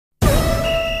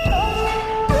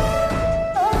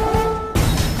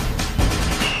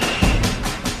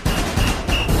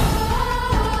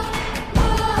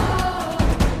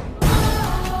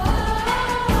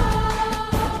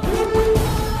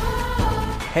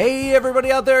Hey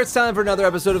everybody out there, it's time for another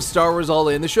episode of Star Wars All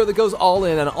In, the show that goes all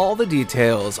in on all the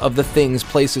details of the things,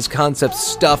 places, concepts,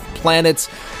 stuff, planets,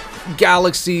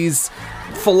 galaxies,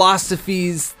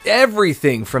 philosophies,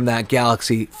 everything from that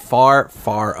galaxy far,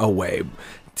 far away.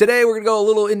 Today we're going to go a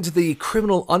little into the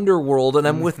criminal underworld, and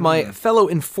I'm with my fellow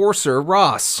enforcer,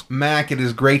 Ross. Mac, it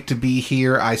is great to be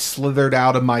here. I slithered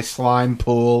out of my slime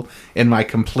pool in my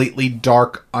completely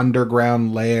dark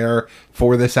underground lair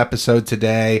for this episode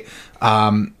today.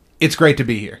 It's great to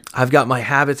be here. I've got my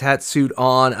habitat suit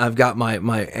on, I've got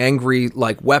my angry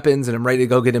weapons, and I'm ready to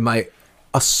go get in my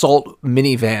assault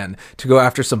minivan to go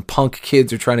after some punk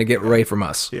kids who are trying to get away from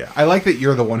us. Yeah, I like that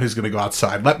you're the one who's going to go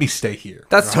outside. Let me stay here.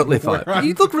 That's totally fine.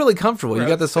 You look really comfortable. You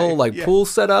got this whole pool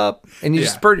set up, and you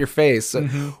just burnt your face. So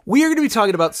we are going to be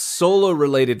talking about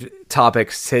solo-related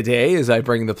topics today as I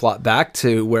bring the plot back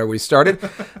to where we started.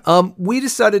 We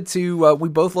decided to, we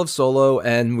both love Solo,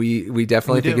 and we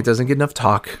definitely think it doesn't get enough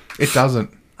talk. It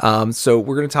doesn't. So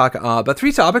we're going to talk about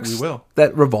three topics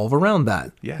that revolve around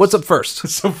that. Yes. What's up first?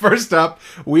 So first up,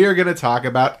 we are going to talk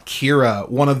about Qi'ra,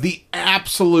 one of the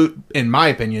absolute, in my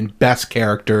opinion, best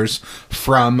characters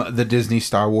from the Disney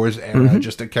Star Wars era.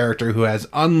 Just a character who has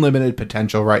unlimited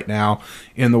potential right now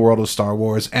in the world of Star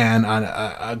Wars, and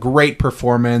a great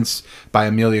performance by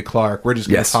Emilia Clarke. We're just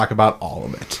going to talk about all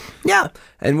of it. Yeah.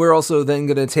 And we're also then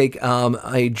going to take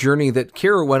a journey that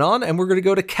Qi'ra went on, and we're going to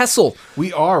go to Kessel.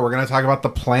 We are. We're going to talk about the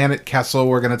planet Kessel.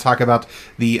 We're going to talk about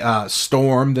the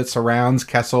storm that surrounds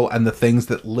Kessel and the things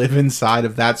that live inside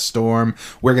of that storm.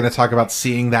 We're going to talk about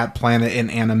seeing that planet in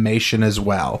animation as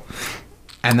well.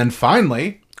 And then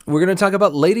finally, we're going to talk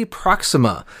about Lady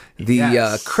Proxima,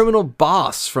 the criminal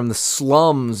boss from the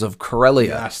slums of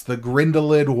Corellia. Yes, the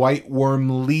Grindelid White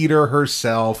Worm leader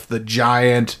herself, the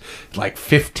giant,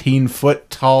 15-foot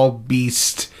tall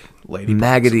beast, Lady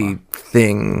Maggoty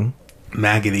thing.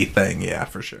 Maggoty thing, yeah,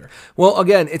 for sure. Well,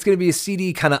 again, it's going to be a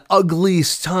seedy, kind of ugly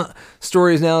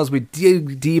stories now as we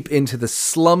dig deep into the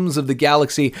slums of the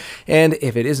galaxy. And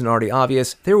if it isn't already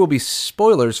obvious, there will be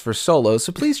spoilers for Solo,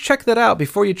 so please check that out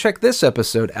before you check this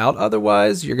episode out.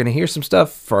 Otherwise, you're going to hear some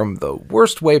stuff from the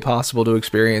worst way possible to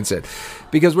experience it.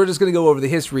 Because we're just going to go over the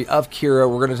history of Qi'ra,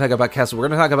 we're going to talk about Kessel, we're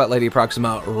going to talk about Lady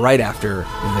Proxima right after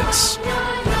this.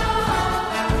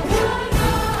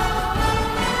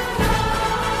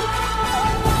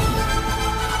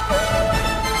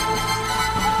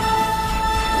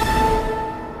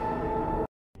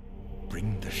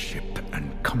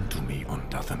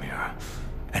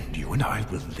 And I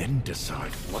will then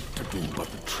decide what to do about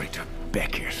the traitor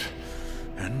Beckett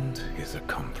and his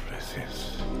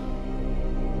accomplices.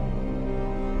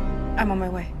 I'm on my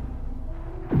way.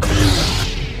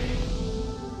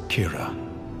 Qi'ra,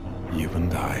 you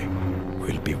and I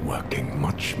will be working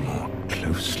much more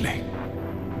closely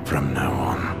from now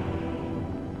on.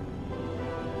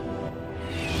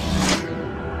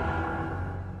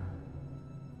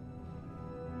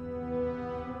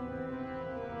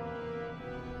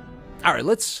 All right,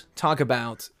 let's talk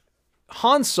about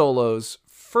Han Solo's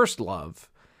first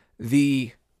love, would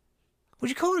you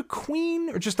call her queen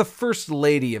or just the first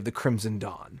lady of the Crimson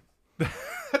Dawn?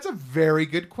 That's a very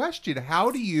good question.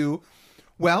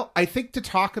 Well, I think to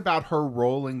talk about her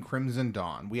role in Crimson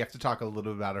Dawn, we have to talk a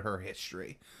little about her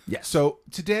history. Yes. So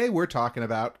today we're talking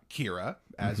about Qi'ra,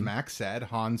 as Max said,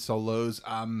 Han Solo's,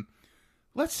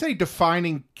 let's say,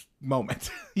 defining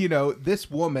moment. This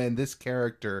woman, this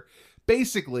character,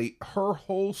 basically, her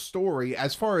whole story,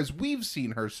 as far as we've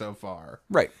seen her so far,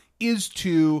 is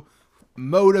to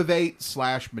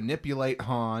motivate/manipulate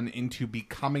Han into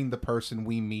becoming the person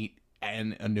we meet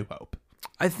in A New Hope.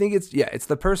 I think it's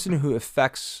the person who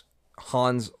affects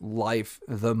Han's life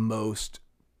the most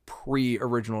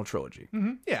pre-original trilogy.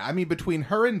 Yeah, I mean, between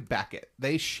her and Beckett,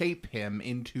 they shape him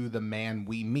into the man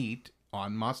we meet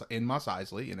in Mos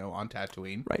Eisley, on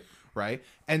Tatooine. Right.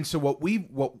 And so what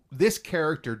this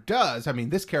character does, I mean,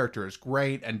 this character is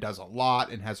great and does a lot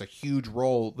and has a huge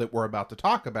role that we're about to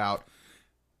talk about,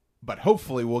 but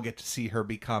hopefully we'll get to see her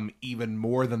become even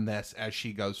more than this as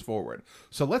she goes forward.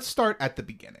 So let's start at the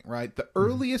beginning, right? The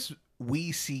earliest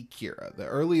we see Qi'ra, the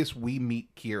earliest we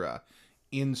meet Qi'ra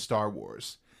in Star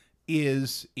Wars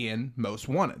is in Most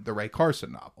Wanted, the Ray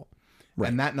Carson novel. Right.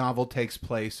 And that novel takes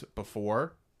place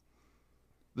before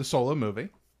the Solo movie.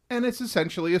 And it's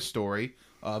essentially a story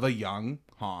of a young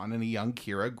Han and a young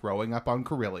Qi'ra growing up on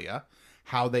Corellia,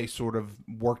 how they sort of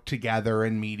work together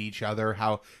and meet each other,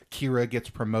 how Qi'ra gets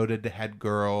promoted to head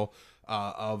girl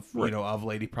of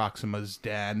Lady Proxima's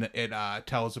den. It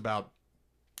tells about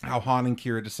how Han and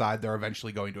Qi'ra decide they're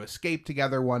eventually going to escape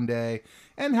together one day,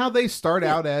 and how they start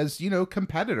out as,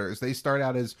 competitors. They start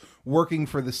out as working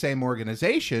for the same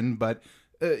organization, but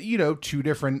two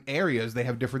different areas. They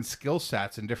have different skill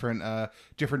sets and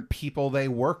different people they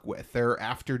work with. They're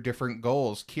after different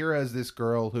goals. Kira is this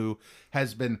girl who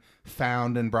has been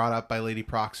found and brought up by Lady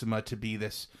Proxima to be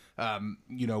this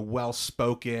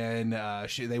well-spoken.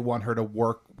 They want her to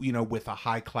work, with a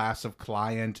high class of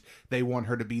client. They want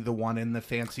her to be the one in the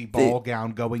fancy ball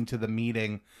gown going to the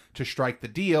meeting to strike the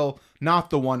deal, not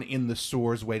the one in the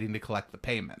stores waiting to collect the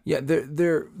payment. Yeah,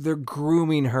 they're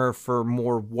grooming her for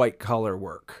more white collar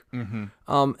work. Mm-hmm.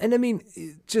 And I mean,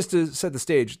 just to set the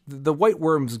stage, the White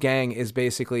Worms gang is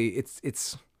basically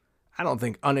it's I don't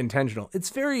think unintentional. It's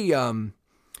very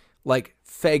like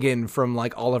Fagin from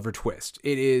like Oliver Twist.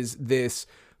 It is this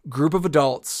group of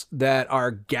adults that are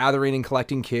gathering and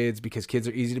collecting kids because kids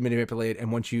are easy to manipulate,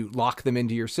 and once you lock them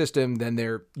into your system, then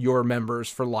they're your members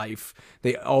for life.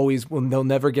 They'll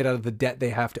never get out of the debt they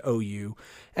have to owe you,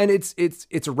 and it's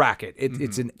a racket.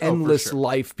 It's an endless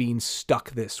life being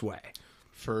stuck this way.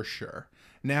 For sure.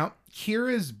 Now,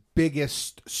 Kira's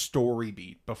biggest story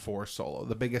beat before Solo,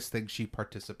 the biggest thing she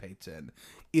participates in,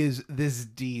 is this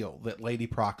deal that Lady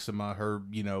Proxima, her,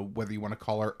 whether you want to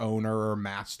call her owner or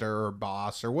master or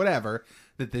boss or whatever,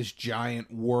 that this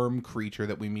giant worm creature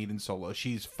that we meet in Solo,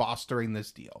 she's fostering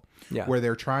this deal where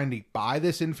they're trying to buy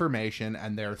this information,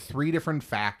 and there are 3 different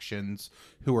factions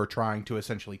who are trying to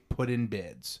essentially put in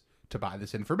bids to buy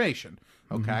this information.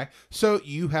 Okay. Mm-hmm. So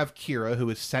you have Kira, who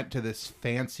is sent to this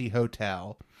fancy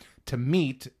hotel to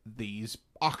meet these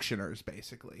auctioners,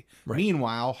 basically. Right.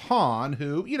 Meanwhile, Han,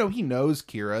 who, he knows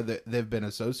Kira, that they've been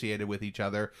associated with each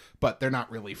other, but they're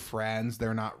not really friends.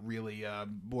 They're not really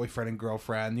boyfriend and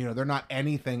girlfriend. They're not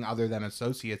anything other than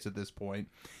associates at this point.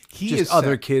 He is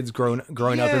other kids growing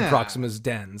up in Proxima's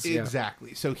dens. Exactly.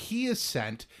 Yeah. So he is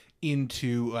sent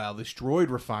into this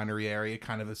droid refinery area,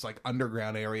 kind of this like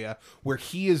underground area, where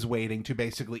he is waiting to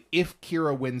basically, if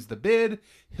Kira wins the bid,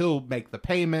 he'll make the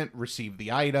payment, receive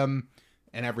the item,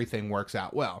 and everything works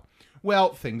out well.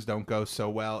 Well, things don't go so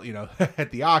well, at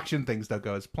the auction, things don't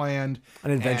go as planned. An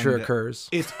adventure occurs.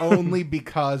 It's only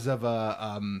because of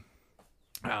a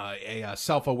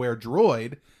self-aware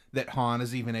droid that Han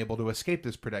is even able to escape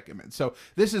this predicament. So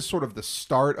this is sort of the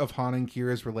start of Han and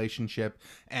Kira's relationship,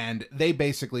 and they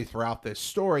basically, throughout this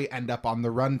story, end up on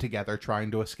the run together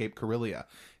trying to escape Corellia.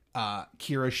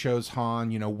 Kira shows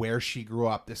Han, where she grew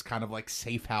up, this kind of like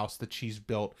safe house that she's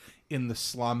built in the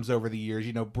slums over the years,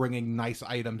 bringing nice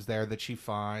items there that she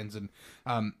finds, and,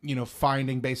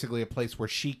 finding basically a place where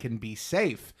she can be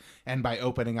safe. And by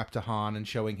opening up to Han and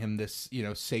showing him this,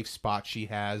 safe spot she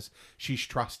has, she's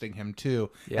trusting him too.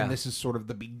 Yeah. And this is sort of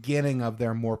the beginning of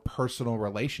their more personal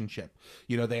relationship.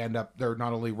 They're not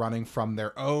only running from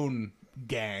their own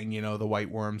gang, the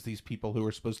White Worms, these people who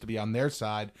are supposed to be on their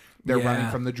side, they're running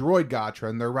from the droid Gatra,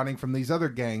 and they're running from these other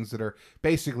gangs that are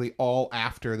basically all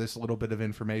after this little bit of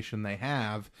information they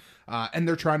have, and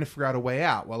they're trying to figure out a way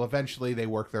out. Well, eventually they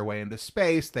work their way into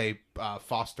space. They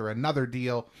foster another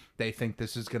deal. They think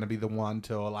this is going to be the one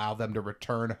to allow them to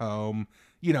return home,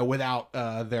 without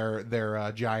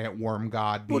their giant worm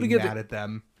god being mad at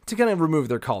them, to kind of remove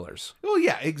their collars. Well,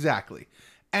 yeah, exactly.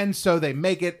 And so they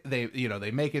make it,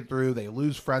 they make it through, they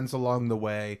lose friends along the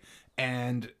way,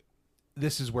 and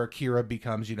this is where Kira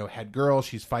becomes, head girl.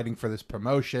 She's fighting for this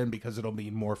promotion because it'll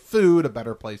mean more food, a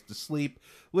better place to sleep,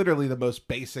 literally the most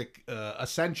basic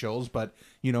essentials, but,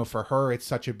 for her, it's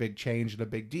such a big change and a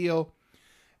big deal.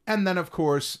 And then, of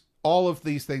course, all of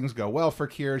these things go well for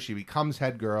Kira. She becomes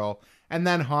head girl, and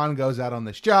then Han goes out on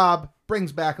this job,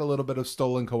 brings back a little bit of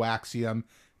stolen coaxium.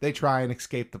 They try and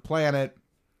escape the planet.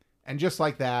 And just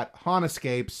like that, Han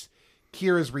escapes,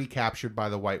 Kira's recaptured by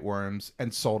the White Worms,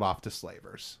 and sold off to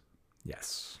slavers.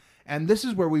 Yes. And this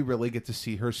is where we really get to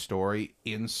see her story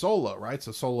in Solo, right?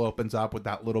 So Solo opens up with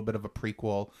that little bit of a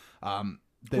prequel.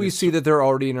 We see that they're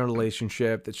already in a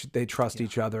relationship, that they trust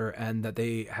each other, and that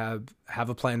they have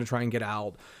a plan to try and get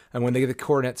out. And when they get to the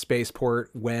Coronet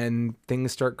spaceport, when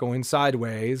things start going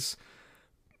sideways,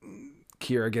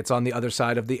 Kira gets on the other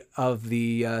side of the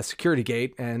security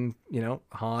gate, and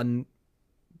Han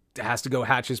has to go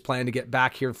hatch his plan to get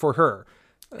back here for her.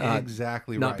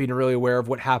 Exactly, not being really aware of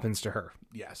what happens to her.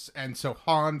 Yes, and so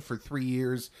Han for 3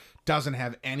 years doesn't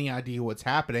have any idea what's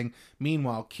happening.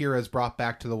 Meanwhile, Kira is brought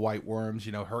back to the White Worms.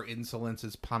 Her insolence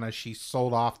is punished. She's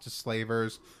sold off to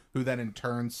slavers, who then in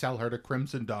turn sell her to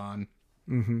Crimson Dawn.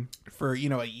 Mm-hmm. For,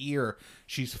 a year,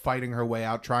 she's fighting her way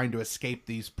out, trying to escape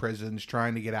these prisons,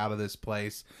 trying to get out of this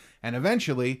place. And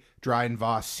eventually, Dryan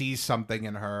Voss sees something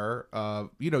in her.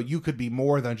 You could be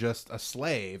more than just a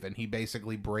slave, and he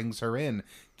basically brings her in,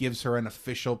 gives her an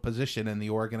official position in the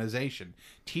organization,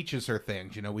 teaches her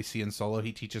things. We see in Solo,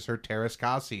 he teaches her Teräs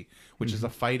Käsi, which is a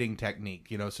fighting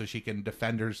technique, so she can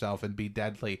defend herself and be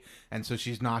deadly. And so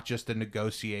she's not just a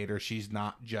negotiator. She's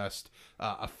not just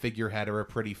a figurehead or a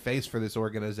pretty face for this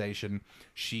organization.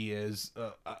 She is...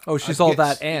 she's all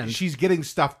that, and... She's getting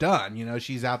stuff done.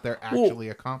 She's out there actually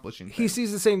accomplishing things. He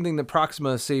sees the same thing that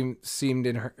Proxima seemed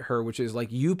in her, which is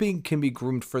like, you can be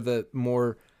groomed for the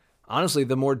more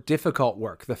difficult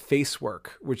work, the face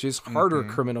work, which is harder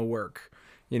criminal work.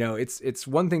 It's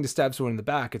one thing to stab someone in the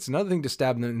back. It's another thing to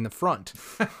stab them in the front.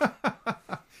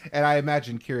 And I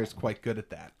imagine Kira's quite good at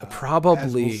that. Probably.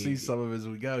 As we'll see some of as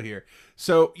we go here.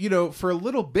 So, for a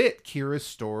little bit, Kira's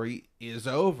story is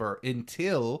over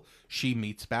until she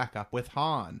meets back up with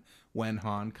Han. When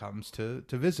Han comes to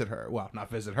visit her. Well, not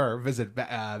visit her, visit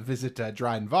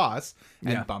Dryan Voss,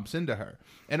 and bumps into her.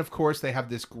 And of course, they have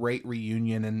this great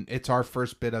reunion, and it's our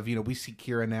first bit of, we see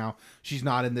Kira now. She's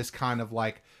not in this kind of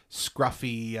like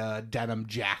scruffy denim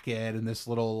jacket and this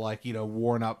little like,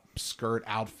 worn up skirt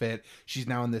outfit. She's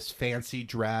now in this fancy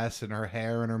dress, and her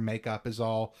hair and her makeup is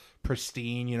all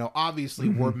pristine. Obviously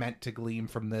we're meant to glean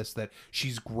from this that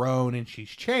she's grown and she's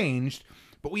changed.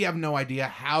 But we have no idea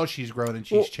how she's grown and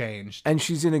she's changed. And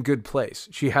she's in a good place.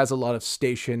 She has a lot of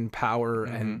station, power,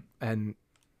 and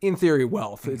in theory,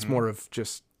 wealth. It's more of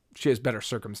just she has better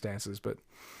circumstances. But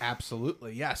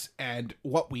absolutely, yes. And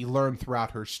what we learn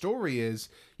throughout her story is,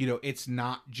 it's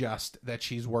not just that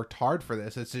she's worked hard for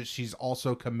this. It's that she's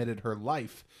also committed her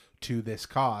life to this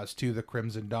cause, to the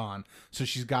Crimson Dawn. So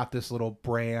she's got this little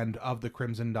brand of the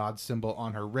Crimson Dawn symbol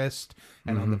on her wrist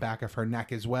and on the back of her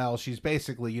neck as well. She's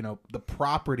basically, the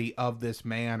property of this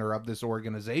man or of this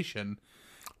organization.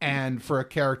 And for a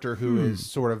character who is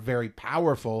sort of very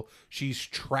powerful, she's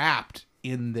trapped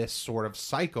in this sort of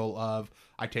cycle of,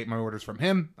 I take my orders from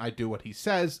him, I do what he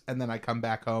says, and then I come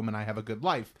back home and I have a good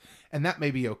life. And that may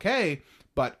be okay,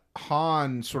 but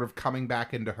Han sort of coming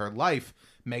back into her life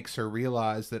makes her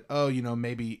realize that,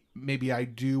 maybe I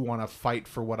do want to fight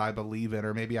for what I believe in,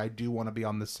 or maybe I do want to be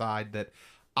on the side that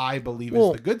I believe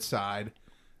is the good side.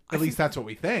 At least that's what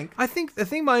we think. I think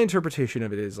my interpretation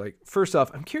of it is like, first off,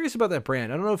 I'm curious about that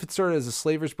brand. I don't know if it started as a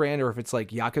slaver's brand or if it's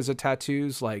like Yakuza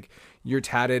tattoos, like you're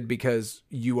tatted because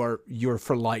you're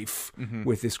for life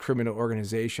with this criminal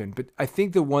organization. But I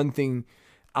think the one thing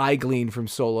I gleaned from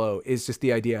Solo is just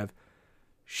the idea of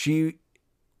she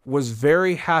was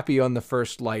very happy on the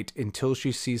first light until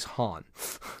she sees Han.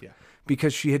 Yeah.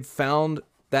 Because she had found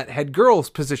that head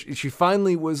girl's position. She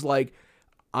finally was like,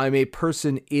 I'm a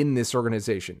person in this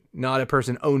organization, not a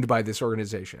person owned by this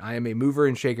organization. I am a mover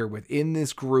and shaker within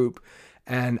this group,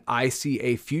 and I see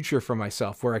a future for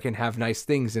myself where I can have nice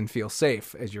things and feel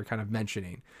safe, as you're kind of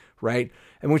mentioning, right?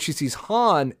 And when she sees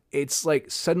Han, it's like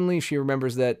suddenly she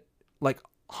remembers that, like,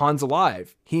 Han's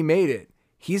alive. He made it.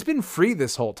 He's been free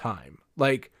this whole time.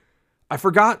 Like, I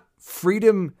forgot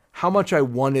freedom, how much I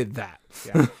wanted that.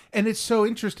 Yeah. And it's so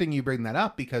interesting you bring that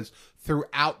up, because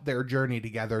throughout their journey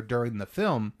together during the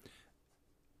film,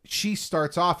 she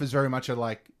starts off as very much a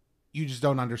like, you just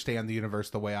don't understand the universe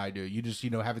the way I do. You just,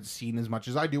 haven't seen as much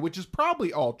as I do, which is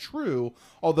probably all true,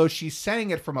 although she's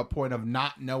saying it from a point of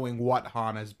not knowing what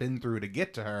Han has been through to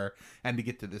get to her and to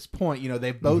get to this point.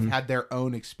 They've both had their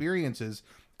own experiences.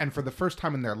 And for the first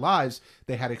time in their lives,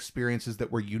 they had experiences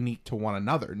that were unique to one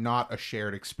another, not a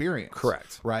shared experience.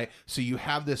 Correct. Right? So you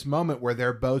have this moment where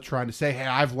they're both trying to say, hey,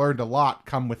 I've learned a lot,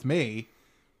 come with me.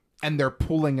 And they're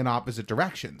pulling in opposite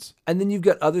directions. And then you've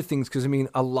got other things, because,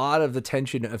 a lot of the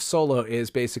tension of Solo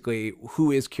is basically,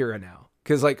 who is Kira now?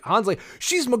 Because, like, Han's like,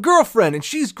 she's my girlfriend, and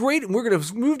she's great, and we're going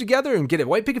to move together and get a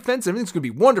white picket fence, and everything's going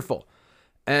to be wonderful.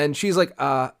 And she's like,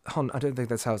 I don't think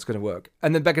that's how it's going to work.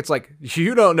 And then Beckett's like,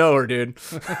 you don't know her, dude.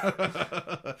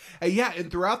 Yeah, and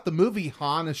throughout the movie,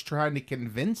 Han is trying to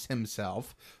convince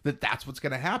himself that that's what's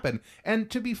going to happen. And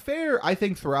to be fair, I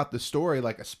think throughout the story,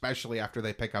 like especially after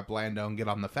they pick up Lando and get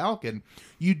on the Falcon,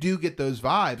 you do get those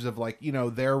vibes of like,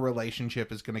 their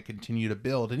relationship is going to continue to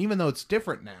build. And even though it's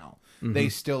different now, they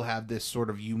still have this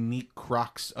sort of unique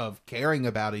crux of caring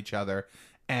about each other.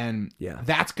 And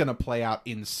that's going to play out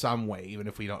in some way, even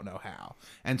if we don't know how.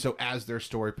 And so as their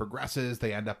story progresses,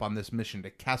 they end up on this mission to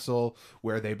Kessel,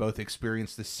 where they both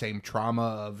experience the same trauma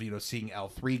of, seeing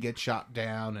L3 get shot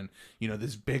down and,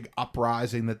 this big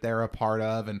uprising that they're a part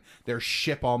of, and their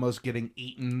ship almost getting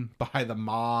eaten by the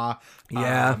Maw.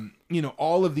 Yeah.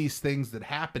 All of these things that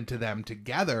happen to them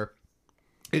together.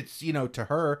 It's, to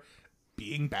her,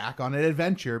 being back on an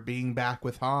adventure, being back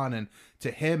with Han. And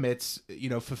to him, it's,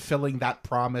 fulfilling that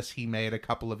promise he made a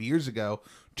couple of years ago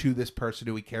to this person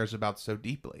who he cares about so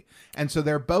deeply. And so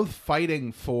they're both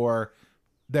fighting for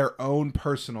their own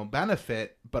personal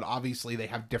benefit, but obviously they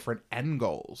have different end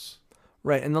goals.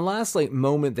 Right. And the last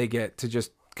moment they get to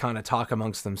just kind of talk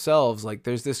amongst themselves,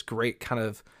 there's this great kind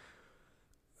of,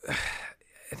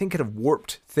 I think, kind of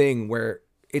warped thing where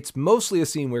it's mostly a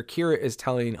scene where Qi'ra is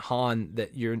telling Han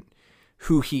that you're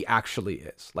who he actually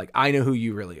is. I know who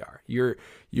you really are.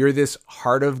 You're this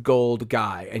heart of gold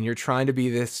guy, and you're trying to be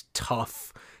this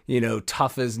tough,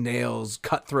 tough as nails,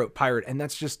 cutthroat pirate. And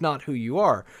that's just not who you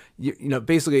are.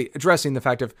 Basically addressing the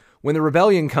fact of when the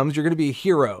rebellion comes, you're going to be a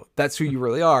hero. That's who you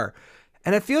really are.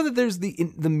 And I feel that there's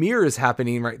the mirrors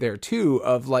happening right there too,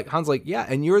 of Han's yeah,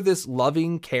 and you're this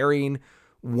loving, caring,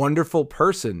 wonderful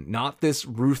person, not this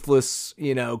ruthless,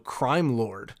 crime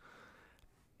lord.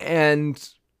 And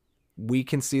we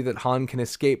can see that Han can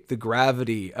escape the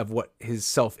gravity of what his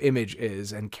self-image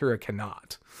is, and Qi'ra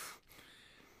cannot.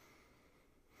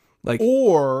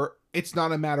 Or it's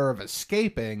not a matter of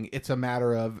escaping, it's a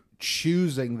matter of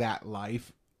choosing that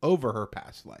life over her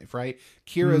past life, right?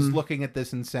 Kira's looking at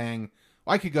this and saying,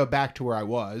 I could go back to where I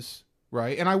was,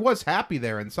 right? And I was happy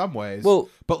there in some ways,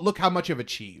 but look how much I've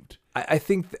achieved. I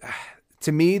think,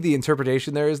 to me, the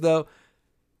interpretation there is, though,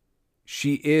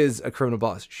 she is a criminal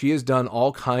boss. She has done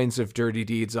all kinds of dirty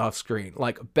deeds off screen.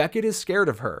 Beckett is scared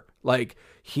of her.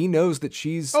 He knows that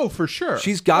she's... Oh, for sure.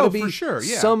 She's got to be for sure,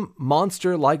 yeah. Some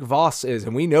monster like Voss is.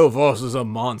 And we know Voss is a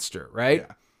monster, right?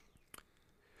 Yeah.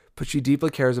 But she deeply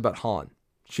cares about Han.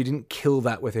 She didn't kill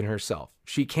that within herself.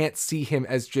 She can't see him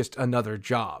as just another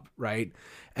job, right?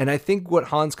 And I think what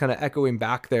Han's kind of echoing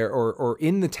back there, or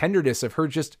in the tenderness of her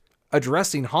just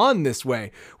addressing Han this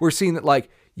way, we're seeing that,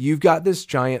 you've got this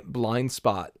giant blind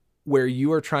spot where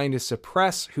you are trying to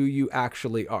suppress who you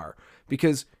actually are,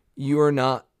 because you are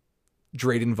not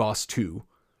Drayden Voss 2,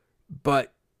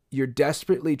 but you're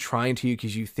desperately trying to,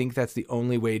 because you think that's the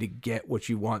only way to get what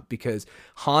you want, because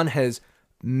Han has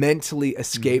mentally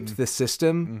escaped the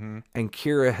system and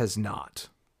Qi'ra has not.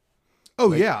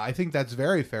 Oh, yeah, I think that's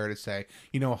very fair to say.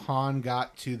 Han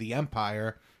got to the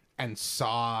Empire and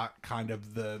saw kind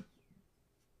of the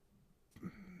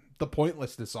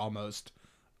pointlessness almost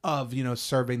of,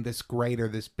 serving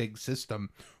this big system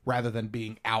rather than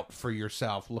being out for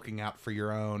yourself, looking out for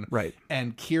your own. Right.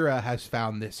 And Qi'ra has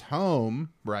found this home,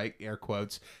 right, air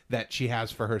quotes, that she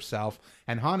has for herself.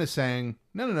 And Han is saying,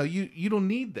 no, you don't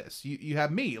need this. You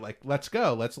have me. Let's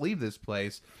go. Let's leave this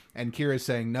place. And Qi'ra is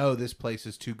saying, no, this place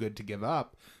is too good to give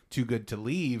up, too good to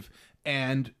leave.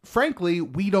 And frankly,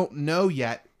 we don't know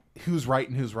yet who's right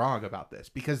and who's wrong about this,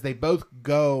 because they both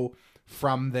go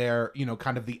from their,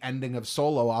 kind of the ending of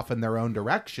Solo off in their own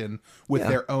direction with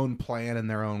their own plan and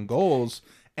their own goals.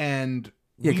 And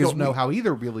we don't know how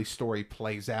either really story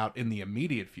plays out in the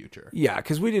immediate future. Yeah,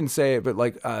 because we didn't say it, but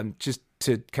just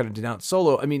to kind of denounce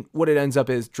Solo, I mean, what it ends up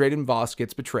is Drayden Voss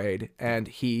gets betrayed and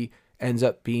he ends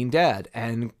up being dead.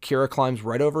 And Qi'ra climbs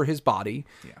right over his body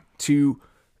to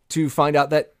find out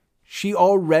that she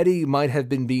already might have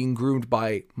been being groomed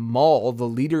by Maul, the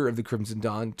leader of the Crimson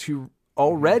Dawn, to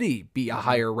already be a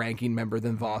higher ranking member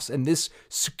than Voss. And this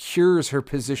secures her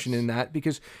position in that,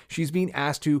 because she's being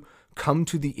asked to come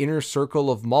to the inner circle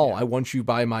of Maul. I want you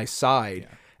by my side.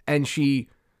 And she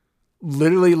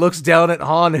literally looks down at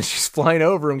Han and she's flying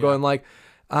over him going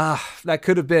that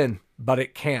could have been, but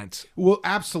it can't. Well,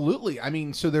 absolutely. I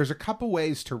mean, so there's a couple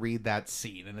ways to read that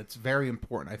scene, and it's very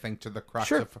important, I think, to the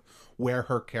crux of where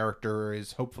her character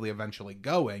is hopefully eventually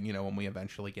going, when we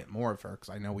eventually get more of her, because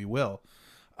I know we will.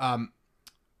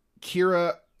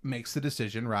 Qi'ra makes the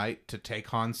decision, right, to take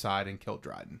Han's side and kill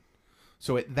Dryden.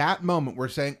 So at that moment, we're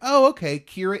saying, oh, okay,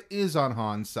 Qi'ra is on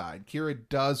Han's side. Qi'ra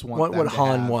does want what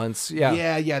Han wants.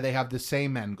 Yeah, they have the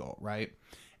same end goal, right?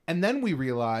 And then we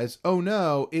realize, oh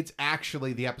no, it's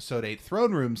actually the episode 8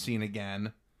 throne room scene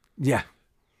again. Yeah.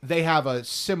 They have a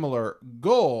similar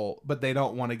goal, but they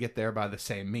don't want to get there by the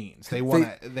same means. They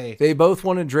both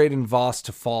wanted Drayden Voss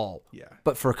to fall, yeah,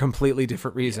 but for completely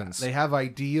different reasons. Yeah, they have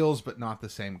ideals, but not the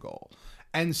same goal.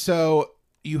 And so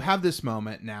you have this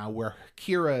moment now where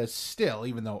Qi'ra is still,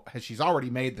 even though she's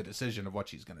already made the decision of what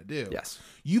she's going to do. Yes.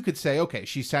 You could say, okay,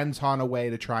 she sends Han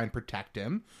away to try and protect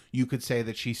him. You could say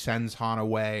that she sends Han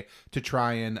away to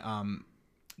try and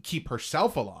keep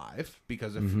herself alive,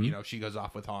 because if she goes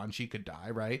off with Han, she could die,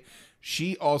 right?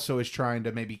 She also is trying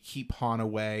to maybe keep Han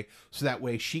away so that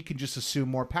way she can just assume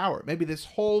more power. Maybe this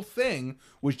whole thing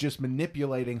was just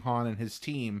manipulating Han and his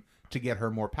team to get her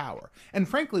more power. And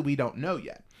frankly, we don't know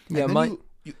yet. Yeah,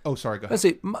 Sorry, go ahead. Let's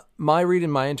say my read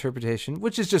and my interpretation,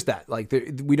 which is just that, like,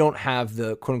 we don't have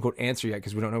the quote unquote answer yet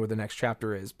because we don't know what the next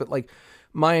chapter is. But like,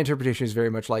 my interpretation is very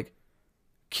much like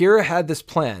Kira had this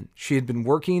plan. She had been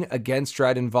working against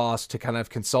Dryden Voss to kind of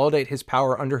consolidate his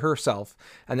power under herself,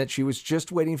 and that she was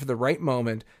just waiting for the right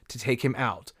moment to take him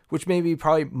out, which may be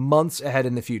probably months ahead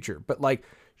in the future. But like,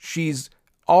 she's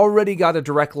already got a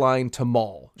direct line to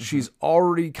Maul. Mm-hmm. She's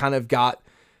already kind of got,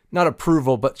 not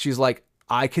approval, but she's like,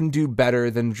 I can do better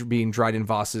than being Dryden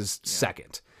Voss's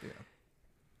second. Yeah.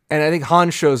 And I think Han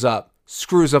shows up,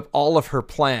 screws up all of her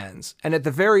plans. And at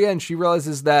the very end, she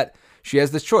realizes that she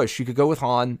has this choice. She could go with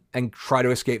Han and try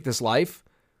to escape this life,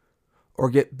 or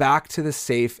get back to the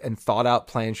safe and thought out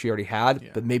plan she already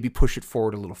had, but maybe push it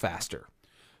forward a little faster.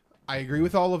 I agree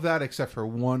with all of that, except for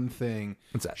one thing.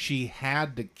 What's that? She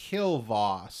had to kill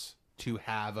Voss to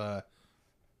have a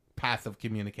path of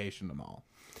communication to Maul.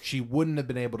 She wouldn't have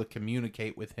been able to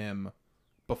communicate with him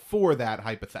before that,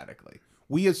 hypothetically.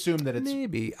 We assume that it's...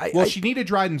 Maybe. She needed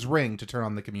Dryden's ring to turn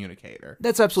on the communicator.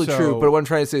 That's absolutely true, but what I'm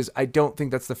trying to say is I don't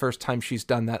think that's the first time she's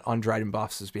done that on Dryden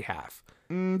Voss's behalf.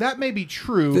 That may be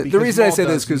true. The reason Maul I say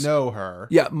this is because know her.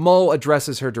 Yeah, Maul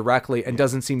addresses her directly and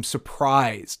doesn't seem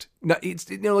surprised. No, it's,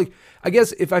 you know, like, I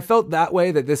guess if I felt that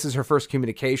way, that this is her first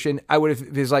communication, I would have.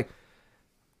 It was like,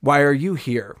 "Why are you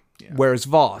here? Yeah. Where's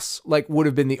Voss?" Like, would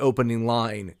have been the opening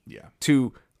line. Yeah.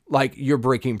 To like, you're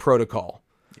breaking protocol.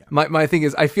 Yeah. My thing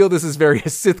is, I feel this is very a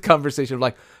Sith conversation of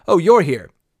like, "Oh, you're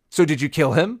here. So did you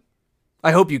kill him?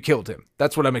 I hope you killed him.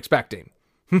 That's what I'm expecting."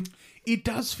 It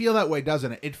does feel that way,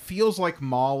 doesn't it? It feels like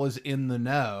Maul is in the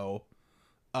know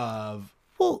of,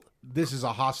 well, this is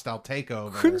a hostile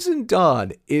takeover. Crimson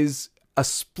Dawn is a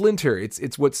splinter.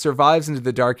 It's what survives into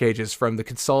the Dark Ages from the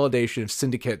consolidation of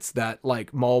syndicates that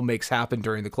like Maul makes happen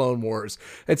during the Clone Wars.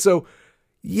 And so,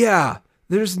 yeah,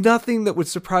 there's nothing that would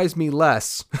surprise me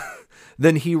less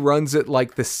than he runs it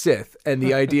like the Sith. And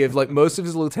the idea of like most of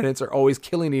his lieutenants are always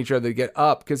killing each other to get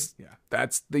up because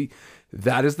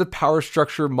that is the power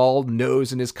structure Maul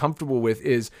knows and is comfortable with,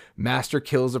 is master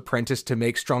kills apprentice to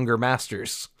make stronger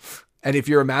masters. And if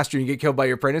you're a master and you get killed by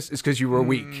your apprentice, it's because you were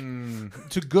weak.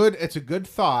 It's a good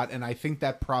thought, and I think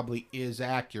that probably is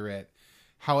accurate.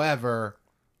 However,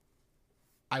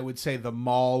 I would say the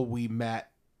Maul we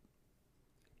met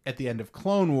at the end of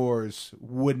Clone Wars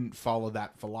wouldn't follow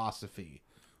that philosophy.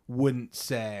 Wouldn't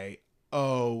say,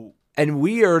 oh... And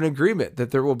we are in agreement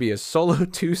that there will be a Solo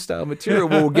 2 style material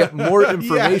where we'll get more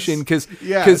information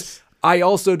because I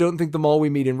also don't think the Maul we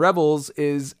meet in Rebels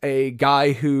is a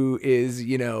guy who is,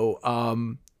 you know,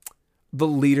 the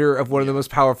leader of one of the most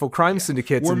powerful crime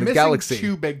syndicates in the galaxy. We're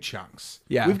missing 2 big chunks.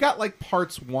 Yeah. We've got like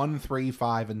parts 1, 3,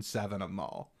 5, and 7 of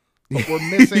Maul. But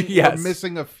we're missing we're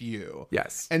missing a few.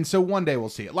 Yes. And so one day we'll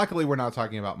see it. Luckily, we're not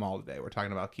talking about Maul today. We're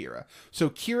talking about Kira. So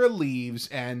Kira leaves,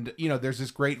 and you know, there's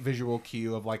this great visual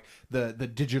cue of like the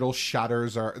digital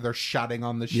shutters they're shutting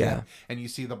on the ship, and you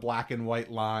see the black and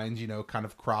white lines, you know, kind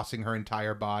of crossing her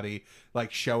entire body,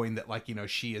 like showing that, like, you know,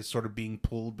 she is sort of being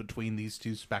pulled between these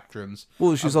two spectrums.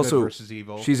 Well, she's of good also versus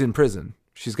evil. She's in prison.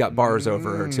 She's got bars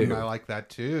over her too. I like that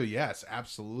too. Yes,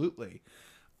 absolutely.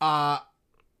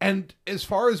 And as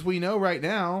far as we know right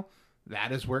now,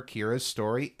 that is where Kira's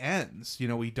story ends. You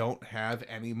know, we don't have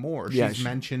any more. She's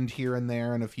mentioned here and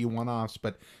there in a few one-offs,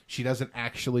 but she doesn't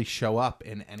actually show up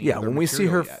in any other when we see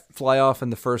her yet. fly off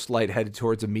in the first light headed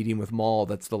towards a meeting with Maul,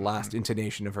 that's the last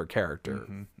intonation of her character.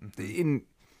 In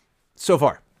so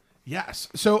far. Yes.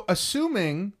 So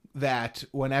assuming that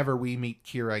whenever we meet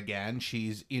Kira again,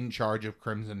 she's in charge of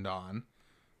Crimson Dawn,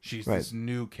 she's this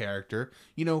new character.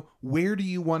 You know, where do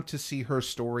you want to see her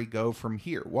story go from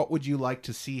here? What would you like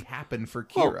to see happen for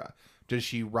Kira? Does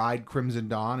she ride Crimson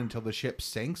Dawn until the ship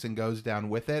sinks and goes down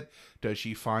with it? Does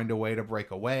she find a way to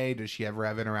break away? Does she ever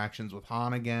have interactions with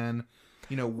Han again?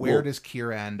 You know, where does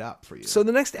Kira end up for you? So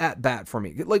the next at-bat for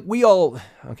me, like we all,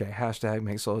 hashtag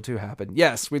make Solo 2 happen.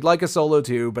 Yes, we'd like a Solo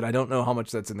 2, but I don't know how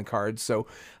much that's in the cards. So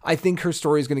I think her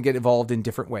story is going to get evolved in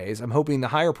different ways. I'm hoping the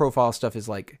higher profile stuff is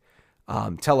like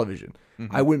television.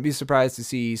 I wouldn't be surprised to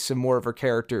see some more of her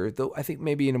character, though I think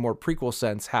maybe in a more prequel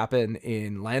sense, happen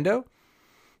in Lando.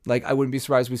 Like, I wouldn't be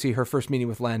surprised we see her first meeting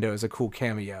with Lando as a cool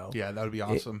cameo. Yeah, that would be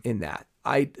awesome. In that.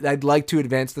 I'd like to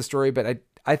advance the story, but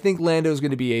I think Lando is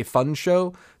going to be a fun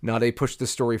show, not a push the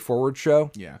story forward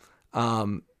show. Yeah.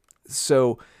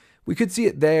 So we could see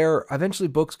it there. Eventually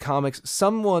books, comics,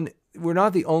 we're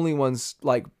not the only ones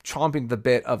like chomping the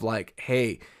bit of like,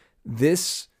 hey,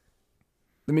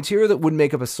 the material that would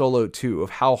make up a Solo 2 of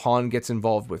how Han gets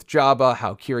involved with Jabba,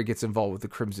 how Kira gets involved with the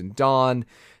Crimson Dawn,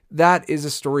 that is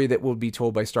a story that will be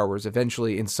told by Star Wars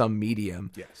eventually in some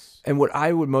medium. Yes. And what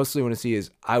I would mostly want to see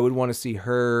is I would want to see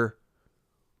her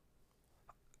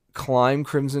climb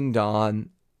Crimson Dawn,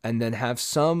 and then have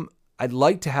some... I'd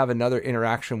like to have another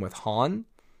interaction with Han,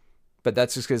 but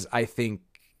that's just because I think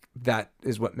that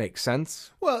is what makes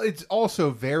sense. Well, it's also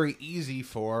very easy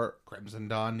for Crimson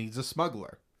Dawn needs a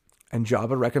smuggler. And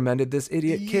Jabba recommended this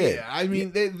idiot kid. Yeah, I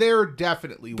mean, there are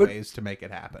definitely ways to make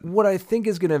it happen. What I think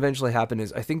is going to eventually happen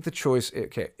is, I think the choice,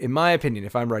 okay, in my opinion,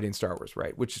 if I'm writing Star Wars,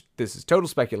 right, which this is total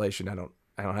speculation, I don't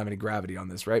have any gravity on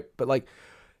this, right? But like,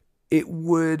 it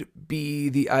would be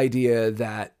the idea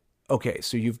that, okay,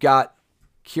 so you've got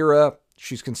Kira,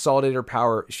 she's consolidated her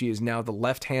power. She is now the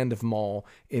left hand of Maul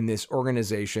in this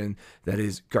organization that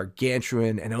is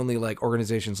gargantuan, and only like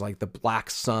organizations like the Black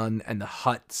Sun and the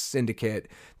Hutt Syndicate,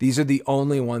 these are the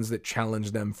only ones that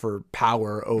challenge them for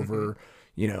power over,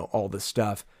 all this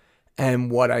stuff. And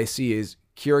what I see is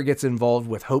Kira gets involved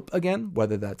with Hope again,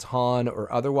 whether that's Han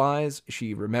or otherwise.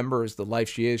 She remembers the life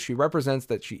she is. She represents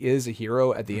that she is a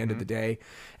hero at the end of the day,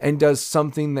 and does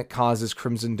something that causes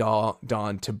Crimson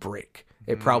Dawn to break.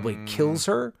 It probably kills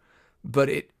her, but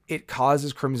it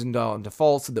causes Crimson Dawn to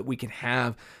fall so that we can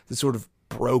have the sort of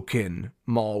broken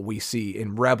Maul we see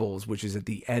in Rebels, which is at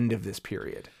the end of this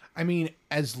period. I mean,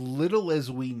 as little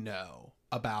as we know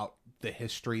about the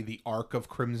history, the arc of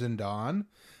Crimson Dawn,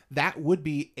 that would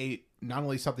be not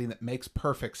only something that makes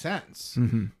perfect sense,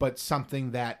 but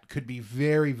something that could be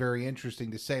very, very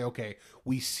interesting to say, okay,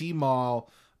 we see Maul,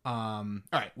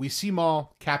 we see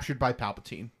Maul captured by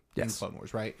Palpatine. In Clone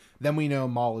Wars, right? Then we know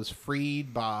Maul is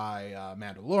freed by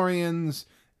Mandalorians,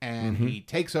 and he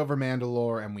takes over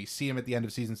Mandalore, and we see him at the end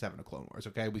of Season 7 of Clone Wars,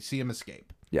 okay? We see him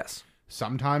escape. Yes.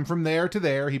 Sometime from there to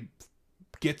there, he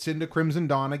gets into Crimson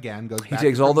Dawn again, He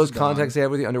takes all those contacts he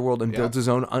had with the Underworld and builds his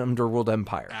own Underworld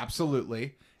empire.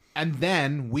 Absolutely. And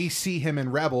then we see him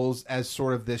in Rebels as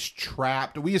sort of this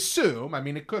trapped... We assume, I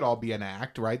mean, it could all be an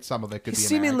act, right? Some of it could be an act.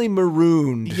 Seemingly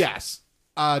marooned. Yes.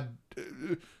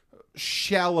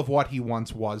 Shell of what he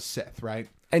once was Sith, right?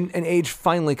 And age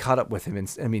finally caught up with him in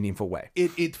a meaningful way.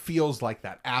 It feels like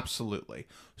that, absolutely.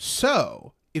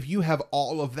 So, if you have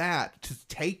all of that to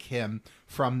take him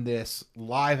from this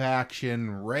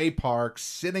live-action Ray Park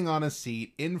sitting on a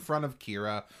seat in front of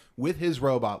Kira with his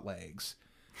robot legs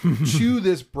to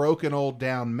this broken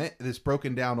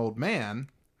down old man,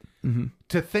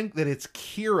 to think that it's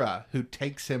Kira who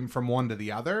takes him from one to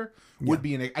the other would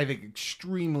be I think,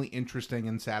 extremely interesting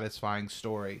and satisfying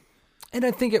story. And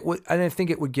I think it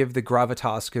would give the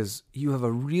gravitas, because you have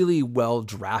a really well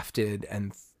drafted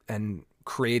and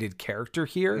created character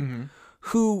here,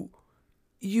 who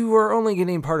you are only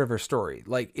getting part of her story.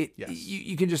 Like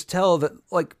you can just tell that,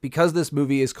 like, because this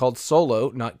movie is called Solo,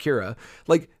 not Kira,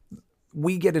 like,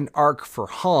 we get an arc for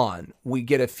Han. We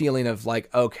get a feeling of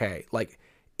like, okay, like,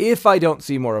 if I don't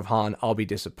see more of Han, I'll be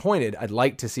disappointed. I'd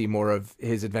like to see more of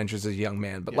his adventures as a young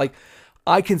man. But like,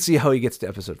 I can see how he gets to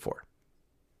episode 4.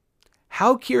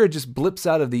 How Kira just blips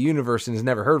out of the universe and is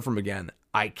never heard from again,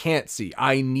 I can't see.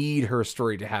 I need her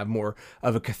story to have more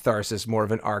of a catharsis, more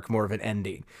of an arc, more of an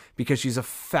ending, because she's a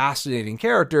fascinating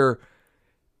character,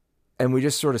 and we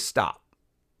just sort of stop,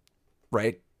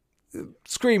 right?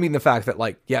 Screaming the fact that,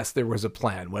 like, yes, there was a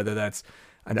plan, whether that's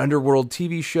an Underworld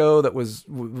TV show that was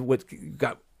what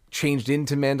got changed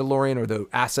into Mandalorian, or the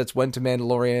assets went to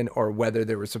Mandalorian, or whether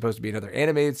there was supposed to be another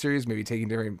animated series, maybe taking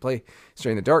place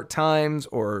during the Dark Times,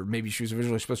 or maybe she was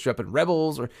originally supposed to show up in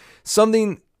Rebels, or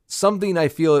something I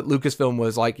feel that Lucasfilm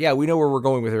was like, yeah, we know where we're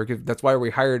going with her, because that's why we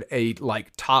hired a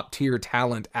like top tier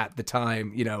talent at the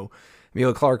time.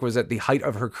 Emilia Clarke was at the height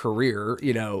of her career,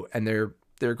 and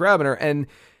they're grabbing her. And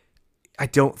I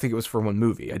don't think it was for one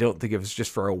movie. I don't think it was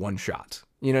just for a one shot.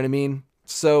 You know what I mean?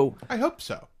 So I hope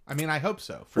so. I hope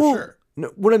so, for sure. No,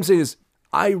 what I'm saying is,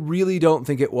 I really don't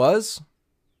think it was.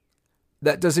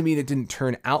 That doesn't mean it didn't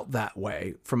turn out that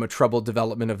way from a troubled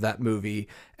development of that movie,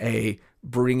 a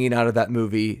bringing out of that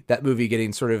movie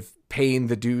getting sort of paying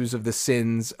the dues of the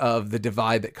sins of the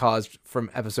divide that caused from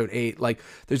episode 8. Like,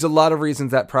 there's a lot of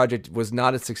reasons that project was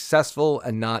not as successful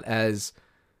and not as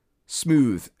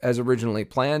smooth as originally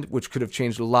planned, which could have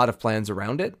changed a lot of plans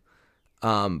around it.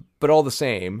 But all the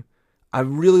same, I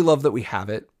really love that we have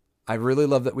it. I really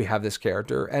love that we have this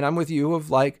character. And I'm with you of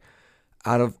like,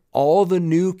 out of all the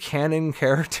new canon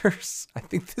characters, I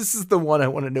think this is the one I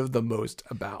want to know the most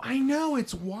about. I know,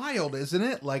 it's wild, isn't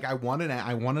it? Like, I want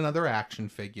another action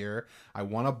figure. I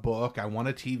want a book. I want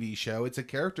a TV show. It's a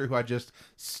character who I just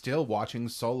still watching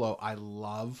Solo. I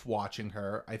love watching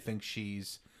her. I think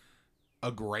she's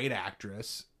a great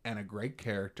actress and a great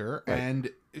character. Right. And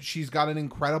she's got an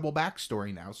incredible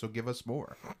backstory now. So give us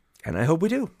more. And I hope we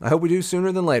do. I hope we do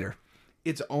sooner than later.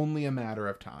 It's only a matter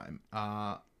of time.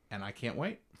 And I can't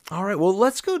wait. All right. Well,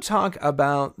 let's go talk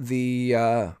about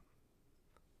the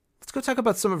Let's go talk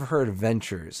about some of her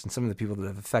adventures and some of the people that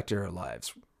have affected her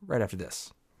lives right after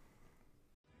this.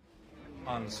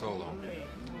 Han Solo.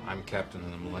 I'm captain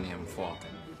of the Millennium Falcon.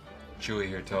 Chewie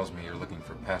here tells me you're looking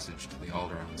for passage to the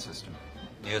Alderaan system.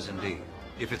 Yes, indeed.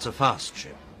 If it's a fast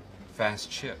ship.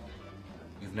 Fast ship?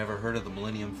 You've never heard of the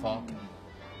Millennium Falcon?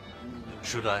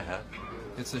 Should I have?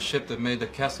 It's the ship that made the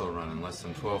Kessel Run in less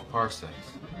than 12 parsecs.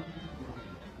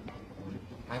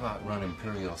 I've outrun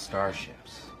Imperial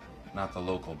starships. Not the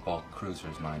local bulk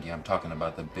cruisers, mind you. I'm talking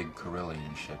about the big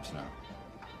Corellian ships now.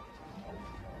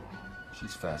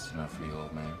 She's fast enough for you,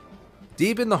 old man.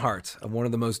 Deep in the heart of one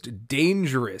of the most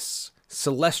dangerous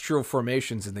celestial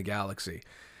formations in the galaxy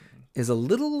is a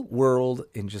little world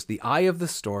in just the eye of the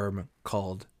storm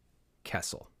called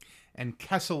Kessel. And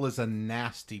Kessel is a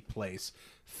nasty place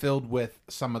filled with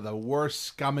some of the worst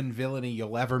scum and villainy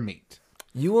you'll ever meet.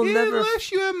 You will never...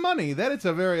 Unless you have money. Then it's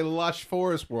a very lush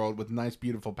forest world with nice,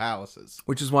 beautiful palaces.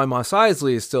 Which is why Mos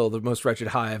Eisley is still the most wretched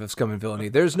hive of scum and villainy.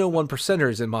 There's no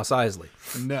 1%ers in Mos Eisley.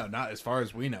 No, not as far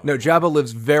as we know. No, Jabba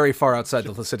lives very far outside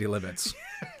the city limits.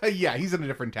 Yeah, he's in a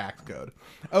different tax code.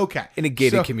 Okay. In a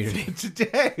gated community.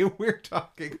 Today, we're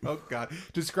talking, oh God,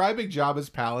 describing Jabba's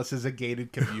palace as a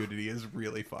gated community is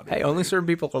really funny. Hey, only certain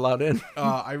people are allowed in.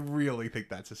 I really think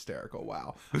that's hysterical.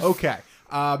 Wow. Okay.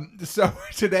 So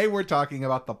today we're talking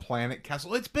about the planet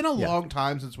Kessel. It's been a long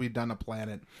time since we've done a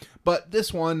planet, but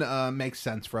this one makes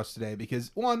sense for us today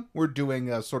because, one, we're doing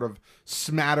a sort of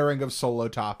smattering of Solo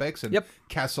topics, and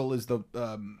Kessel is the...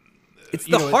 It's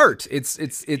the heart. It's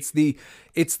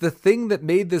the thing that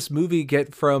made this movie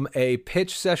get from a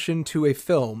pitch session to a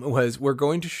film. Was we're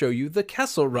going to show you the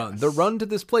Kessel Run, the run to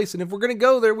this place, and if we're going to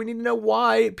go there, we need to know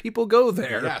why people go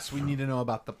there. Yes, we need to know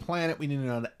about the planet. We need to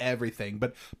know everything.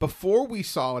 But before we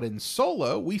saw it in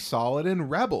Solo, we saw it in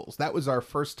Rebels. That was our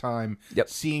first time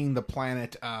seeing the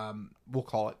planet. We'll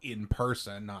call it in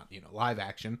person, not live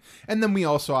action. And then we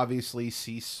also obviously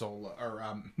see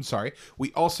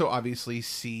we also obviously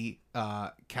see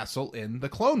Kessel in the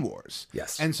Clone Wars.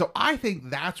 Yes. And so I think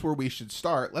that's where we should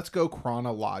start. Let's go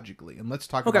chronologically and let's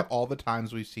talk about all the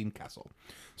times we've seen Kessel.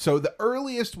 So the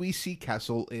earliest we see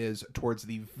Kessel is towards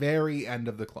the very end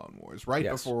of the Clone Wars, right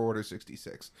before Order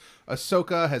 66.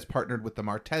 Ahsoka has partnered with the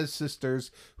Martez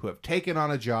sisters, who have taken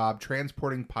on a job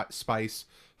transporting spice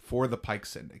for the Pike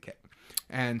Syndicate.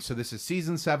 And so this is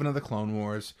season 7 of the Clone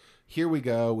Wars. Here we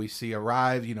go. We see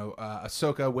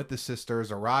Ahsoka with the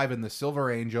sisters arrive in the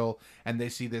Silver Angel, and they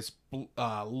see this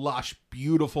lush,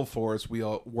 beautiful forest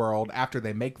world after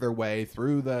they make their way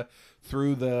through the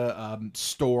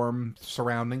storm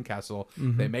surrounding Kessel.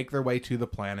 Mm-hmm. They make their way to the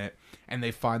planet, and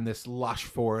they find this lush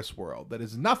forest world that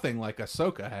is nothing like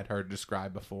Ahsoka had heard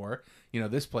described before.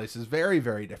 This place is very,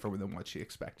 very different than what she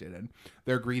expected, and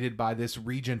they're greeted by this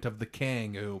regent of the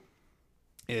king who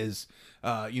is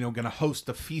going to host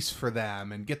a feast for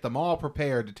them and get them all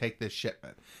prepared to take this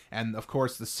shipment. And of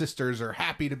course the sisters are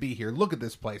happy to be here. Look at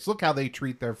this place. Look how they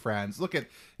treat their friends. Look at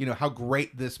how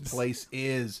great this place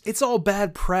is. It's all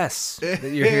bad press that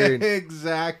you're hearing.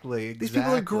 Exactly. These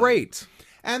people are great.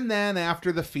 And then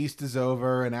after the feast is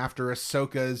over and after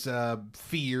Ahsoka's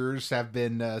fears have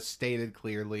been stated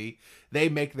clearly, they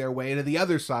make their way to the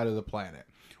other side of the planet,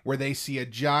 where they see a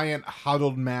giant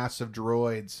huddled mass of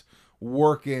droids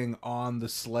working on the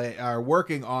spice.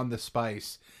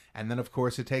 And then of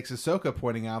course it takes Ahsoka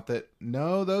pointing out that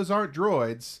no, those aren't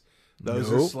droids,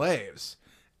 those are slaves.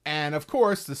 And of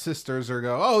course the sisters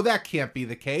that can't be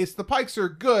the case. The Pikes are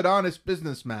good, honest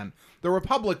businessmen. The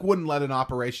Republic wouldn't let an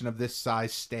operation of this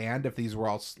size stand if these were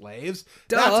all slaves.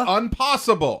 Duh. That's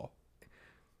impossible.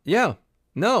 Yeah.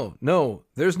 No.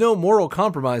 There's no moral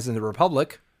compromise in the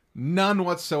Republic. None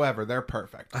whatsoever. They're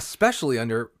perfect. Especially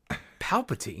under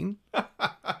Palpatine.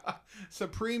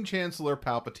 Supreme Chancellor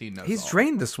Palpatine knows He's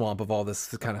drained the swamp of all this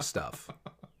kind of stuff.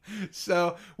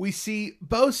 So we see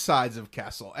both sides of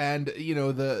Kessel and,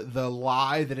 the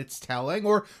lie that it's telling,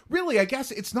 or really, I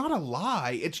guess it's not a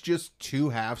lie. It's just two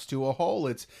halves to a whole.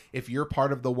 It's if you're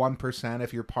part of the 1%,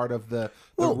 if you're part of the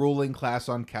ruling class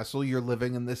on Kessel, you're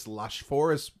living in this lush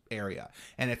forest area.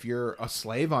 And if you're a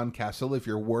slave on Kessel, if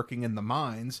you're working in the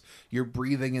mines, you're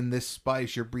breathing in this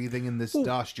spice, you're breathing in this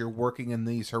dust, you're working in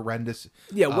these horrendous...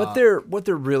 Yeah, what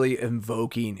they're really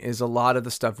invoking is a lot of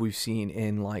the stuff we've seen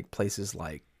in places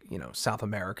like South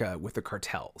America with the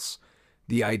cartels.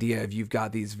 The idea of you've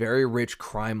got these very rich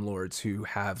crime lords who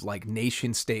have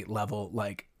nation state level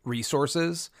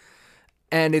resources,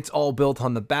 and it's all built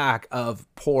on the back of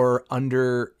poor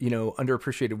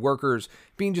underappreciated workers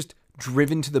being just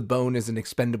driven to the bone as an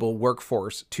expendable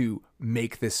workforce to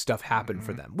make this stuff happen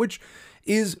for them, which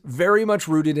is very much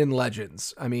rooted in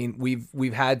legends. I mean,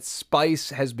 we've had spice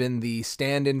has been the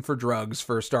stand-in for drugs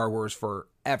for Star Wars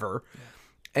forever. Yeah.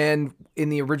 And in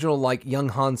the original, like, young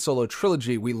Han Solo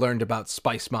trilogy, we learned about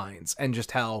spice mines and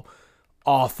just how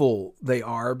awful they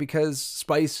are, because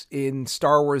spice in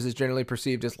Star Wars is generally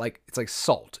perceived as like, it's like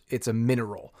salt. It's a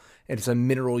mineral, and it's a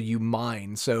mineral you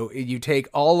mine. So you take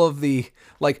all of the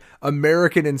like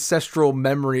American ancestral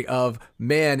memory of,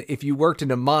 man, if you worked in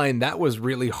a mine, that was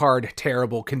really hard,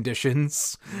 terrible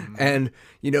conditions. And,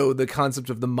 you know, the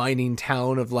concept of the mining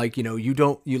town of like, you know, you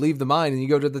leave the mine and you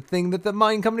go to the thing that the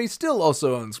mine company still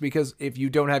also owns, because if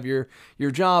you don't have your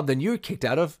job, then you're kicked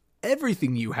out of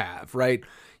everything you have, right?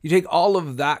 You take all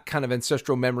of that kind of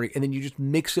ancestral memory and then you just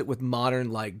mix it with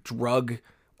modern like drug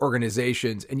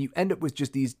organizations, and you end up with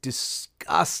just these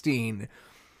disgusting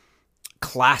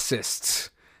classist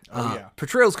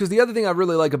portrayals. Because the other thing I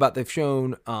really like about they've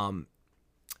shown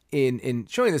in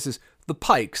showing this is the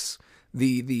Pikes,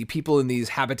 the people in these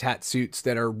habitat suits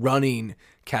that are running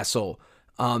Kessel.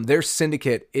 Their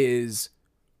syndicate is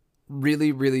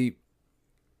really, really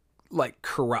like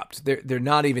corrupt. They're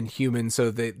not even human,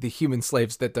 so the human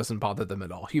slaves, that doesn't bother them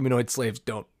at all. Humanoid slaves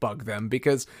don't bug them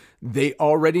because they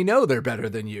already know they're better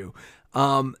than you.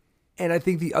 And I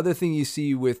think the other thing you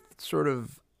see with sort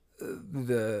of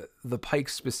the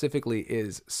Pikes specifically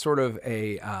is sort of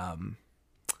a how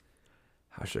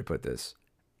should I put this?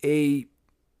 A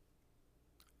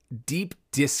deep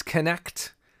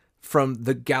disconnect from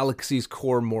the galaxy's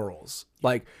core morals.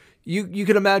 Like you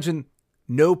can imagine,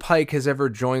 no Pike has ever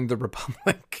joined the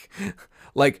Republic.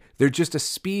 Like, they're just a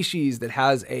species that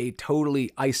has a totally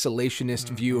isolationist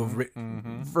view of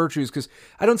virtues. Because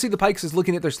I don't see the Pikes as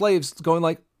looking at their slaves going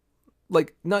like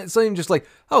not, it's not even just like,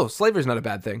 oh, slavery's not a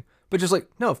bad thing, but just like,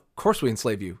 no, of course we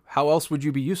enslave you. How else would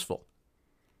you be useful?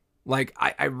 Like,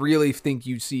 I really think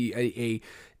you see a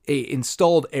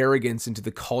installed arrogance into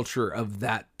the culture of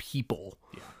that people,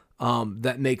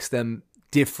 that makes them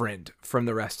different from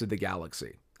the rest of the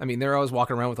galaxy. I mean, they're always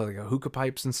walking around with like hookah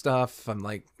pipes and stuff. I'm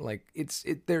like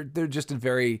they're just a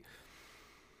very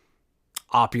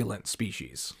opulent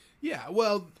species. Yeah,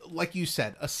 well, like you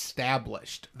said,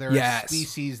 established. They're a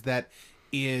species that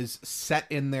is set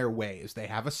in their ways. They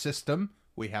have a system.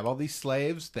 We have all these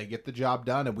slaves. They get the job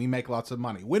done, and we make lots of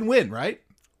money. Win-win, right?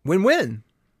 Win-win.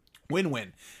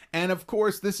 Win-win. And of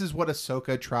course, this is what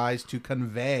Ahsoka tries to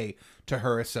convey to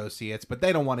her associates, but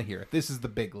they don't want to hear it. This is the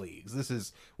big leagues. This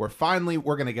is where finally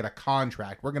we're going to get a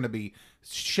contract. We're going to be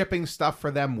shipping stuff for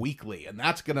them weekly, and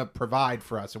that's going to provide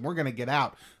for us, and we're going to get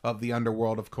out of the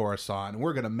underworld of Coruscant, and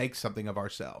we're going to make something of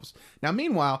ourselves. Now,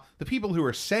 meanwhile, the people who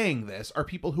are saying this are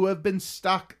people who have been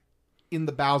stuck in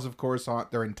the bowels of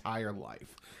Coruscant their entire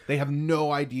life. They have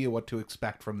no idea what to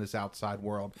expect from this outside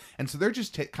world. And so they're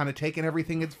just kind of taking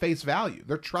everything at face value.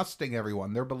 They're trusting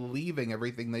everyone. They're believing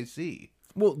everything they see.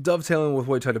 Well, dovetailing with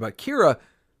what we talked about Kira,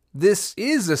 this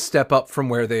is a step up from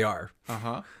where they are.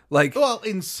 Like, well,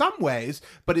 in some ways,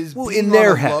 but is in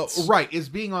their heads. Is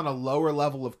being on a lower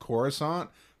level of Coruscant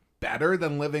better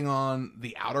than living on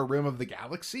the outer rim of the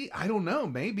galaxy? I don't know.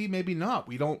 Maybe, maybe not.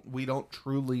 We don't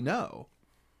truly know.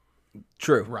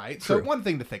 True. Right? True. So one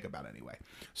thing to think about anyway.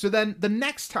 So then the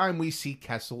next time we see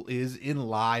Kessel is in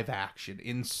live action,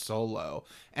 in Solo.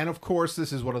 And of course,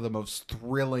 this is one of the most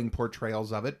thrilling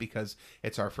portrayals of it because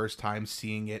it's our first time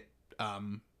seeing it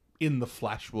in the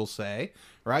flesh, we'll say.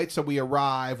 Right? So we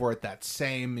arrive, we're at that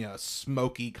same,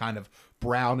 smoky kind of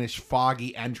brownish,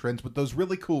 foggy entrance with those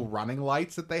really cool running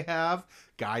lights that they have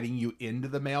guiding you into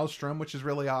the maelstrom, which is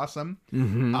really awesome.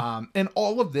 And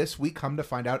all of this, we come to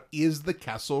find out, is the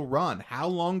Kessel Run. How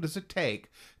long does it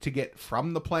take to get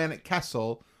from the planet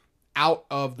Kessel out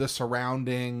of the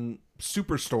surrounding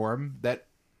superstorm that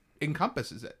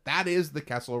encompasses it? That is the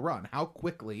Kessel Run. How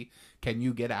quickly can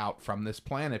you get out from this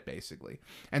planet, basically?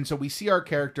 And so we see our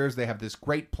characters. They have this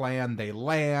great plan. They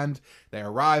land. They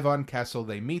arrive on Kessel.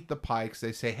 They meet the Pikes.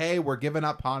 They say, hey, we're giving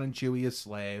up Han and Chewie as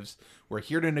slaves. We're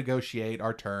here to negotiate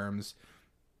our terms.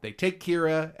 They take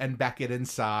Kira and Beckett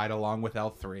inside along with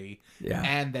L3,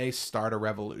 and they start a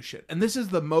revolution. And this is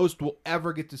the most we'll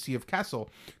ever get to see of Kessel,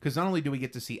 because not only do we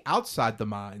get to see outside the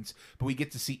mines, but we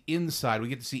get to see inside. We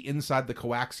get to see inside the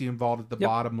coaxium vault at the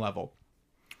bottom level.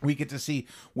 We get to see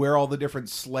where all the different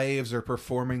slaves are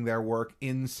performing their work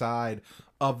inside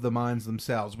of the mines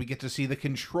themselves. We get to see the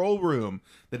control room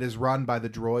that is run by the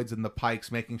droids and the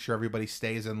Pikes, making sure everybody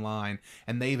stays in line.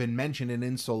 And they even mention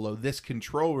in Solo, this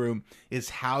control room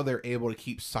is how they're able to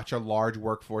keep such a large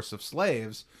workforce of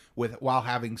slaves while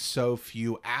having so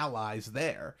few allies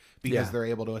there, because they're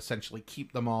able to essentially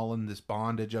keep them all in this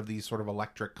bondage of these sort of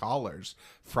electric collars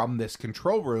from this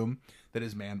control room that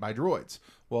is manned by droids.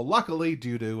 Well, luckily,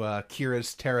 due to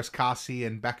Kira's Terras Kasi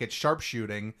and Beckett's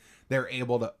sharpshooting, they're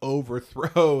able to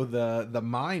overthrow the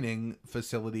mining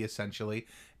facility, essentially,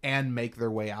 and make their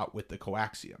way out with the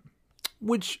coaxium.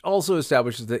 Which also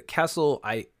establishes that Kessel,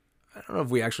 I don't know if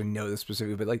we actually know this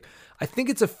specifically, but like, I think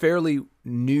it's a fairly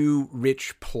new,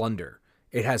 rich plunder.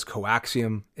 It has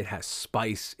coaxium, it has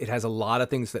spice, it has a lot of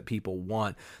things that people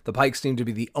want. The Pikes seem to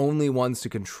be the only ones to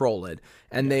control it,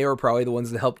 and they are probably the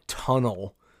ones that help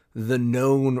tunnel the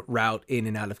known route in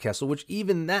and out of Kessel, which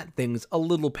even that thing's a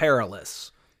little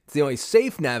perilous. It's the only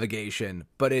safe navigation,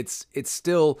 but it's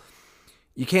still,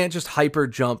 you can't just hyper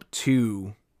jump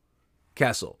to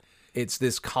Kessel. It's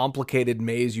this complicated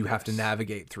maze you have to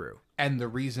navigate through. And the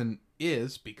reason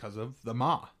is because of the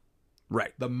Maw.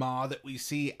 Right. The Maw that we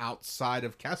see outside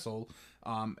of Kessel,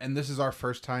 and this is our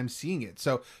first time seeing it.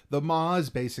 So the Maw is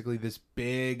basically this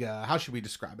big, how should we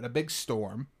describe it? A big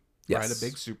storm. Yes. Right, a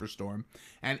big superstorm.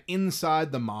 And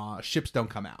inside the Maw, ships don't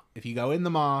come out. If you go in the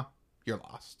Maw, you're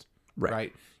lost.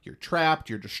 Right? You're trapped,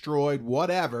 you're destroyed,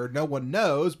 whatever. No one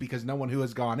knows, because no one who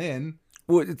has gone in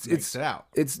makes it out.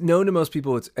 It's known to most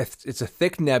people. It's a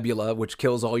thick nebula, which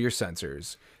kills all your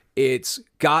sensors. It's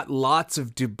got lots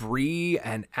of debris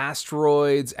and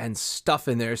asteroids and stuff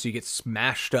in there, so you get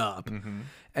smashed up. Mm-hmm.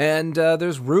 And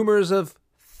there's rumors of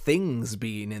things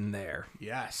being in there.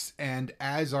 Yes, and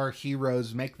as our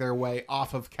heroes make their way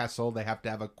off of Kessel, they have to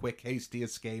have a quick, hasty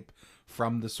escape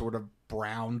from the sort of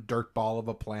brown dirt ball of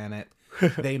a planet.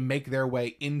 They make their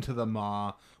way into the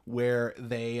Maw, where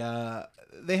they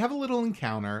have a little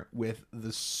encounter with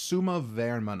the Suma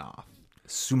Verminoth.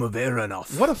 Suma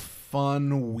Verminoth. What a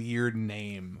fun, weird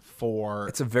name for...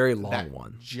 It's a very long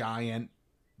one. Giant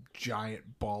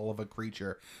ball of a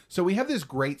creature. So we have this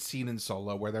great scene in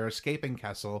Solo where they're escaping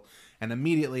Kessel, and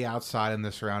immediately outside in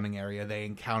the surrounding area, they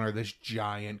encounter this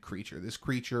giant creature. This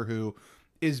creature who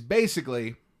is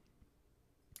basically...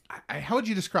 how would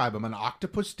you describe him? An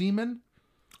octopus demon?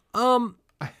 I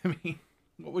mean,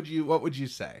 what would you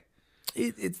say?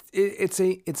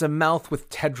 It's a mouth with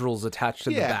tendrils attached to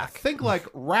the back. Think like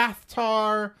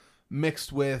Rathtar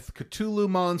mixed with Cthulhu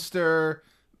monster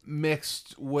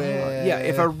mixed with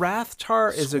if a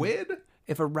Rathtar is squid?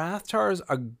 If a Rathtar is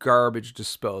a garbage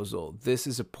disposal, this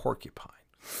is a porcupine.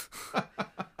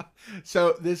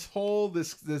 So this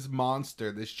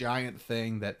monster, this giant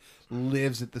thing that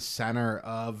lives at the center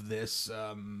of this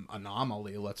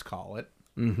anomaly, let's call it,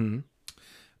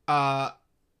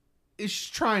 is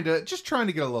just trying to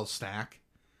get a little snack.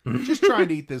 Just trying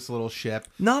to eat this little ship.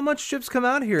 Not much ships come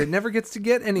out here. It never gets to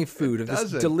get any food of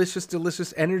this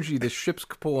delicious energy this ship's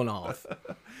pulling off.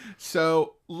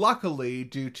 So luckily,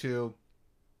 due to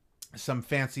some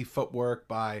fancy footwork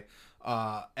by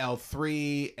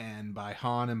L3 and by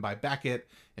Han and by Beckett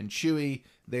and Chewie,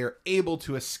 they're able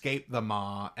to escape the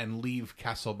Maw and leave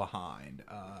Kessel behind,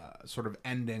 sort of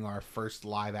ending our first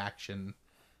live action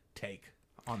take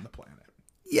on the planet.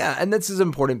 Yeah, and this is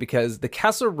important because the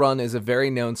Kessel Run is a very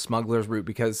known smuggler's route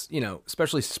because,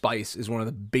 especially spice is one of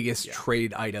the biggest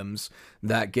trade items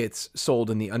that gets sold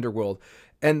in the underworld.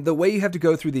 And the way you have to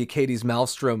go through the Acades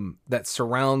Maelstrom that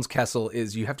surrounds Kessel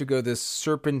is you have to go this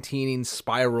serpentining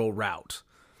spiral route.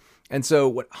 And so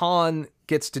what Han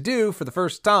gets to do for the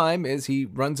first time is he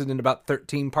runs it in about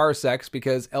 13 parsecs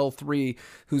because L3,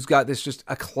 who's got this just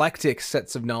eclectic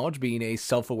sets of knowledge, being a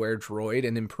self-aware droid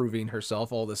and improving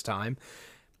herself all this time,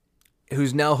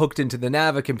 who's now hooked into the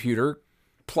Nava computer,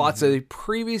 plots a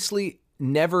previously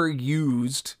never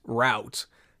used route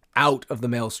out of the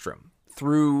Maelstrom,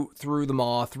 through the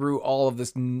Maw, through all of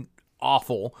this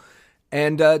awful,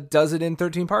 and does it in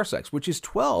 13 parsecs, which is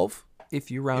 12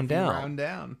 if you round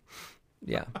down.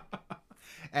 Yeah.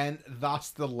 And thus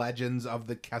the legends of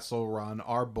the Kessel Run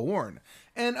are born.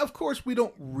 And of course we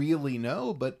don't really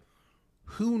know, but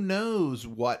who knows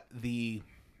what the...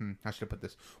 how should I put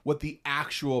this? What the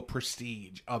actual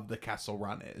prestige of the Kessel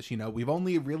Run is. We've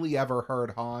only really ever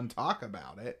heard Han talk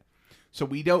about it. So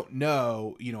we don't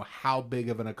know, how big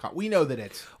of an... We know that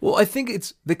it's... Well, I think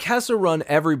it's... The Kessel Run,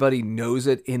 everybody knows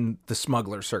it in the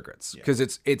smuggler circuits. Because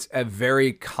it's a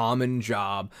very common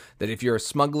job that if you're a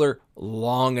smuggler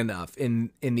long enough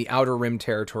in the Outer Rim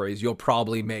territories, you'll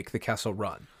probably make the Kessel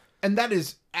Run. And that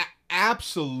is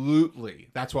absolutely,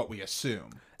 that's what we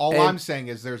assume. All I'm saying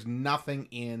is there's nothing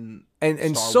in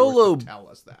and Star Solo Wars to tell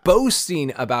us that.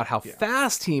 boasting about how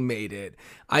fast he made it,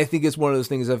 I think is one of those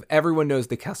things of everyone knows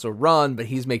the Kessel Run, but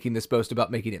he's making this boast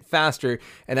about making it faster.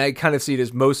 And I kind of see it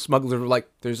as most smugglers are like,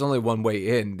 there's only one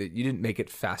way in. You didn't make it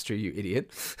faster, you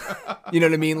idiot. You know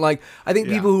what I mean? Like, I think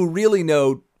people who really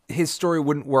know his story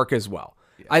wouldn't work as well.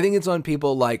 Yeah. I think it's on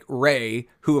people like Ray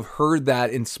who have heard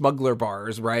that in smuggler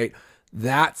bars, right?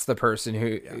 That's the person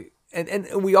who... Yeah.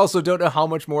 And we also don't know how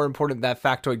much more important that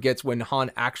factoid gets when Han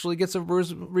actually gets a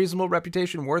reasonable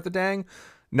reputation worth a dang.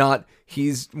 Not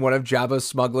he's one of Jabba's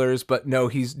smugglers, but no,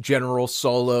 he's General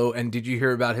Solo. And did you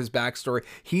hear about his backstory?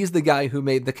 He's the guy who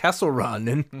made the Kessel Run.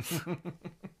 And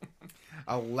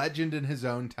a legend in his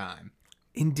own time.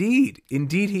 Indeed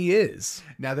he is.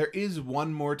 Now, there is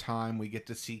one more time we get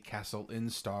to see Kessel in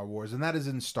Star Wars, and that is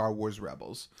in Star Wars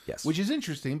Rebels. Yes. Which is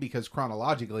interesting because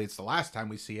chronologically it's the last time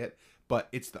we see it, but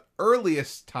it's the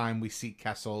earliest time we see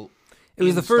Kessel. It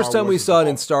was the first time we saw it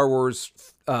in Star Wars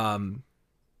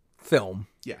film.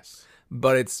 Yes.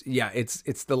 But it's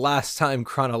the last time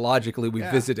chronologically we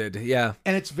visited. Yeah.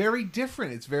 And it's very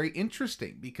different. It's very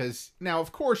interesting because now,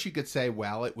 of course, you could say,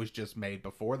 well, it was just made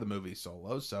before the movie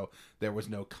Solo, so there was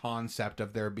no concept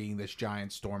of there being this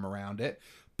giant storm around it.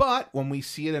 But when we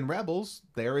see it in Rebels,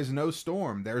 there is no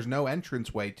storm. There's no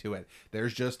entranceway to it.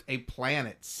 There's just a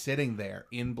planet sitting there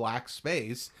in black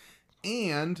space,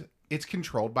 and it's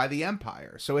controlled by the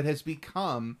Empire. So it has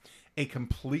become a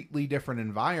completely different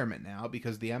environment now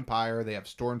because the Empire, they have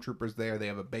stormtroopers there, they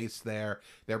have a base there,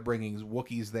 they're bringing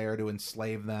Wookiees there to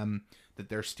enslave them that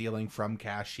they're stealing from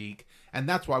Kashyyyk, and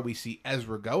that's why we see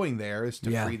Ezra going there is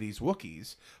to free these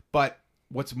Wookiees. But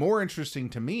what's more interesting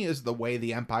to me is the way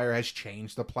the Empire has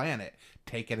changed the planet,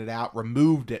 taken it out,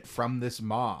 removed it from this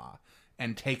maw,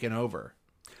 and taken over.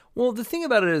 Well, the thing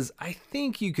about it is, I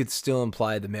think you could still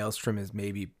imply the Maelstrom is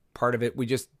maybe part of it. We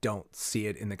just don't see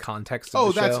it in the context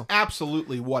of the show. That's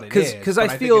absolutely what it is. Because I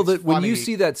feel that when you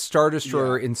see that Star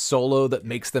Destroyer in Solo that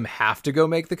makes them have to go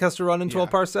make the Kessel Run in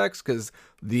 12 parsecs, because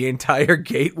the entire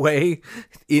gateway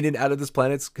in and out of this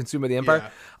planet's consumed by the Empire,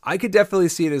 I could definitely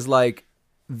see it as like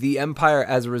the Empire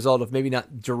as a result of maybe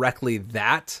not directly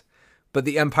that, but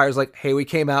the Empire's like, hey, we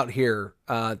came out here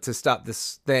to stop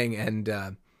this thing,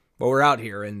 and we're out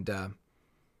here, and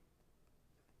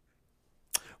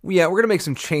we're going to make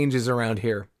some changes around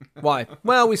here. Why?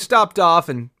 Well, we stopped off,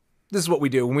 and this is what we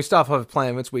do. When we stop off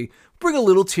planets, we bring a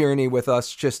little tyranny with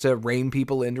us just to rein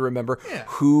people in to remember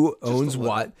who owns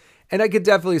what. And I could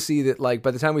definitely see that, like,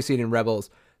 by the time we see it in Rebels,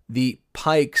 the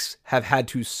Pikes have had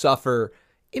to suffer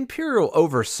Imperial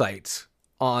oversight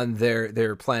on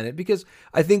their planet, because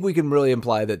I think we can really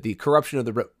imply that the corruption of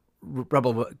the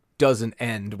Rebel doesn't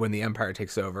end when the Empire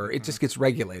takes over. It just gets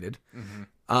regulated.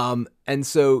 And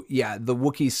so, the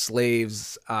Wookiee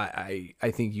slaves, I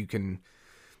think you can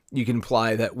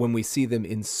imply that when we see them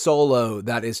in Solo,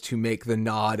 that is to make the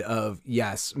nod of,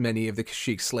 yes, many of the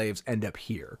Kashyyyk slaves end up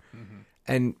here.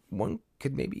 And one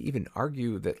could maybe even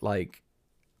argue that, like,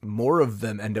 more of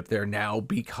them end up there now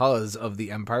because of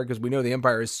the Empire, because we know the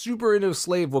Empire is super into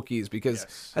slave Wookiees,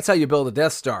 because that's how you build a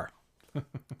Death Star.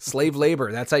 Slave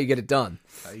labor. That's how you get it done.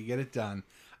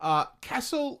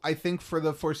 Kessel, I think for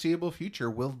the foreseeable future,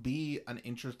 will be an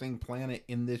interesting planet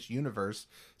in this universe,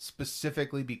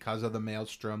 specifically because of the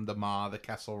Maelstrom, the Maw, the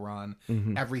Kessel Run,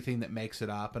 everything that makes it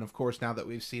up. And of course, now that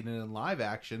we've seen it in live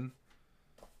action,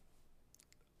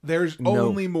 there's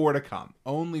only more to come.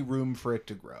 Only room for it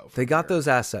to grow. They got those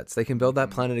assets. They can build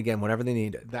that planet again whenever they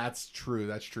need it. That's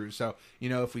true. So,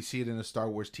 if we see it in a Star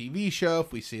Wars TV show,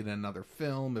 if we see it in another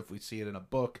film, if we see it in a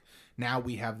book, now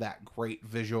we have that great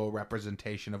visual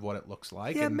representation of what it looks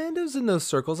like. Yeah, Mando's in those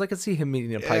circles. I could see him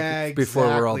meeting a Pike before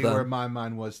we're all done. Exactly where my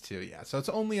mind was too, So it's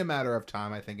only a matter of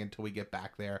time, I think, until we get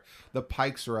back there. The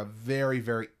Pikes are a very,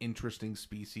 very interesting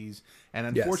species. And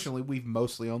unfortunately, we've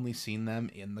mostly only seen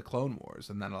them in the Clone Wars.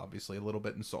 And then obviously a little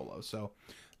bit in Solo. So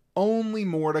only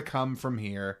more to come from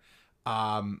here.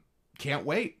 Can't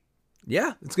wait.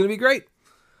 Yeah, it's going to be great.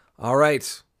 All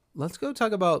right. Let's go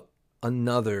talk about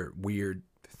another weird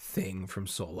thing from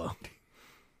Solo.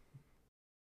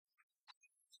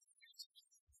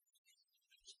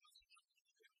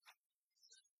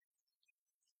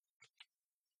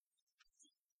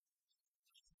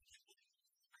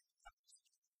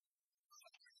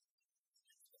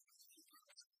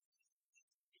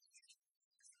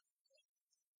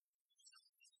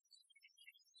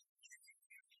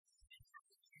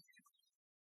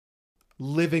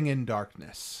 Living in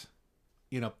darkness,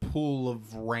 in a pool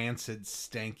of rancid,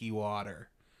 stanky water,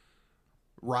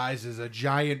 rises a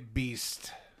giant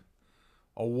beast,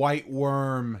 a white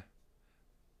worm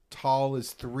tall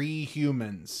as 3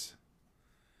 humans.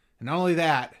 And not only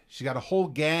that, she's got a whole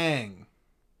gang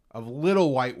of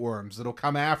little white worms that'll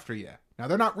come after you. Now,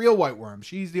 they're not real white worms.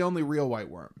 She's the only real white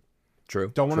worm.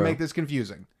 True. Don't want to true. make this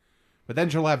confusing. But then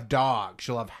she'll have dogs.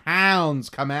 She'll have hounds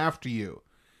come after you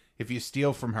if you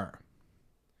steal from her.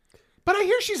 But I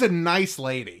hear she's a nice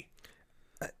lady.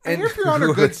 I hear if you're on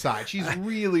her good side, she's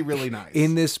really, really nice.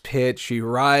 In this pit, she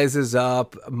rises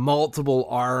up, multiple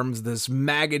arms, this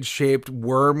maggot-shaped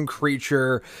worm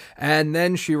creature, and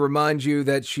then she reminds you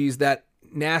that she's that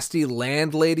nasty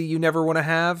landlady you never want to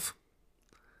have.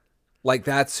 Like,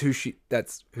 that's who she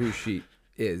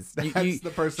is. That's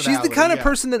the personality. She's the kind of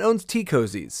person that owns tea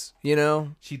cozies, you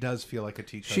know? She does feel like a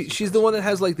tea cozy. She's the one that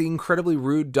has, like, the incredibly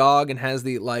rude dog and has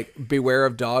the, like, beware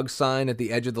of dog sign at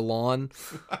the edge of the lawn.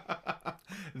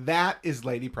 That is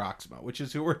Lady Proxima, which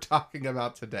is who we're talking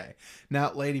about today.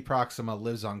 Now, Lady Proxima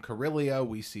lives on Corellia.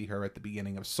 We see her at the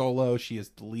beginning of Solo. She is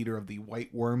the leader of the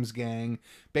White Worms gang,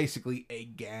 basically a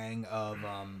gang of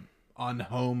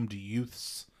unhomed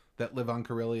youths that live on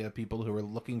Corellia, people who are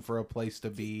looking for a place to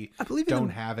be, don't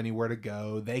have anywhere to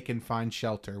go. They can find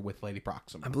shelter with Lady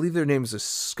Proxima. I believe their names are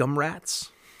scumrats.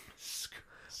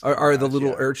 Are the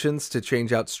little urchins to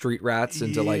change out street rats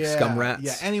into like scum rats?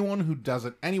 Yeah, anyone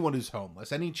who's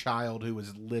homeless, any child who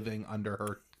is living under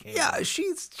her care. Yeah,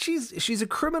 she's a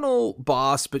criminal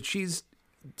boss, but she's,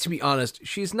 to be honest,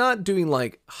 she's not doing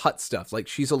like hut stuff. Like,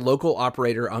 she's a local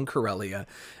operator on Corellia,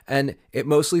 and it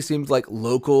mostly seems like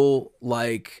local,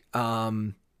 like,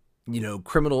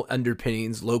 criminal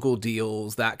underpinnings, local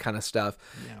deals, that kind of stuff.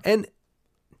 Yeah. And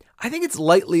I think it's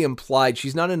lightly implied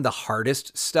she's not in the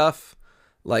hardest stuff.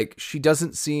 Like, she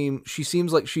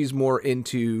seems like she's more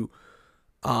into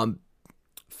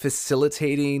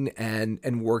facilitating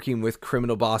and working with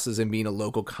criminal bosses and being a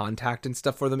local contact and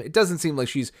stuff for them. It doesn't seem like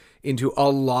she's into a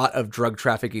lot of drug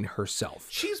trafficking herself.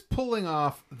 She's pulling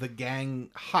off the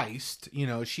gang heist. You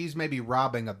know, she's maybe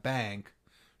robbing a bank.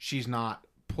 She's not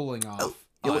pulling off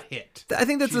a hit. I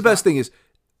think that's the best thing is,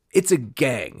 it's a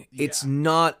gang. Yeah. It's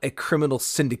not a criminal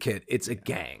syndicate. It's a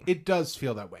gang. It does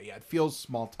feel that way. Yeah, it feels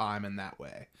small time in that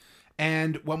way.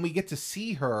 And when we get to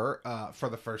see her for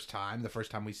the first time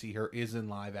we see her is in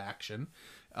live action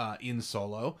in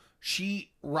Solo.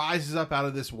 She rises up out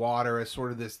of this water as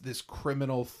sort of this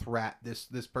criminal threat,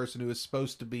 this person who is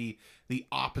supposed to be the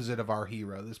opposite of our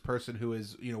hero, this person who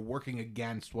is, you know, working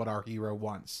against what our hero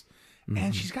wants. Mm-hmm.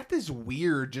 And she's got this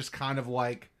weird, just kind of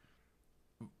like,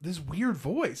 this weird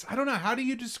voice. I don't know. How do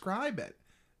you describe it?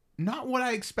 Not what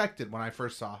I expected when I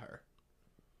first saw her.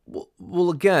 Well,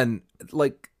 again,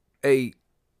 like an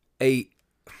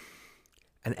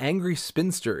angry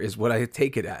spinster is what I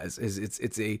take it as.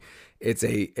 It's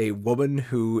a woman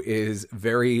who is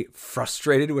very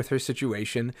frustrated with her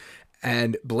situation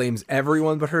and blames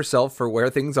everyone but herself for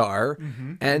where things are,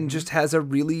 and just has a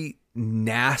really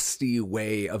nasty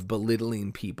way of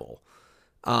belittling people.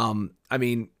 I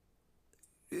mean,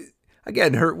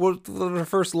 again, one of her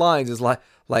first lines is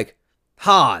like,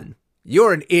 Han,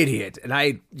 you're an idiot, and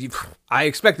I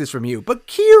expect this from you. But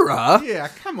Kira, yeah,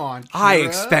 come on, Kira. I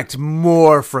expect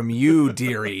more from you,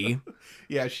 dearie.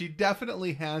 Yeah, she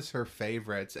definitely has her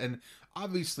favorites, and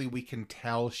obviously we can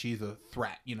tell she's a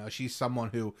threat. You know, she's someone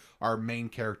who our main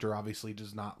character obviously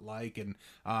does not like, and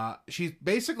she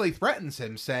basically threatens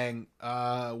him, saying,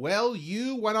 well,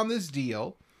 you went on this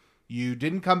deal. You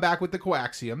didn't come back with the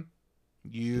coaxium.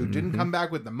 You didn't come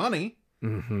back with the money.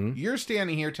 Mm-hmm. You're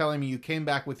standing here telling me you came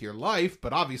back with your life,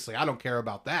 but obviously I don't care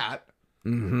about that.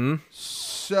 Mm-hmm.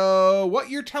 So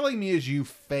what you're telling me is you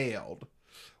failed.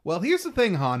 Well, here's the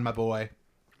thing, Han, my boy.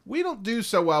 We don't do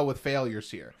so well with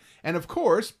failures here. And of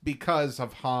course, because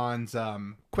of Han's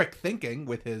quick thinking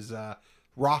with his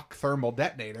rock thermal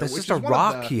detonator. That's just a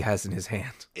rock he has in his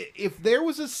hand. If there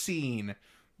was a scene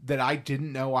that I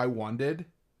didn't know I wanted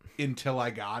until I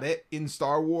got it in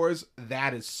Star Wars,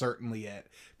 that is certainly it.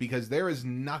 Because there is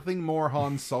nothing more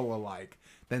Han Solo-like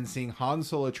than seeing Han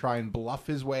Solo try and bluff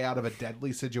his way out of a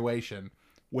deadly situation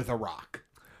with a rock.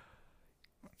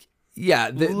 Yeah,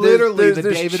 literally the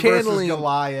David versus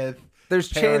Goliath. There's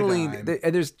channeling,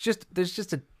 and there's just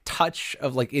a touch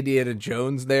of like Indiana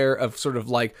Jones there, of sort of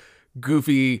like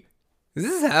goofy. Is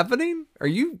this happening? Are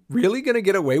you really gonna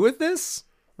get away with this?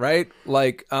 Right?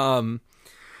 Like,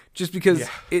 just because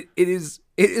it is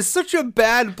such a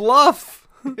bad bluff.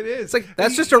 It is. It's like,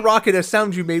 that's just a rock and a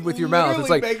sound you made with your mouth. It's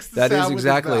like, that is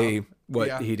exactly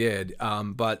what he did.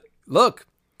 But look,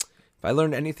 if I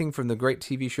learned anything from the great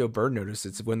TV show Burn Notice,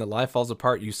 it's when the lie falls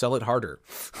apart, you sell it harder.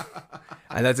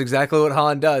 And that's exactly what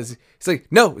Han does. He's like,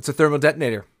 no, it's a thermal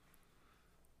detonator.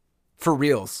 For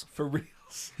reals. For reals.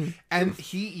 And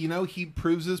he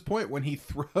proves his point when he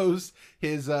throws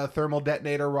his thermal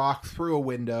detonator rock through a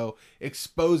window,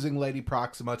 exposing Lady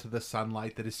Proxima to the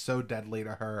sunlight that is so deadly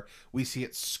to her. We see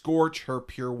it scorch her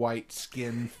pure white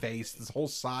skin, face, this whole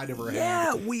side of her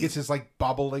head. It's this like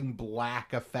bubbling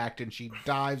black effect, and she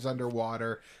dives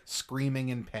underwater, screaming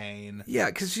in pain. Yeah,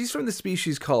 because she's from the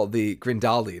species called the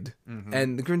Grindalid.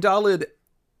 And the Grindalid,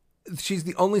 she's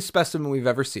the only specimen we've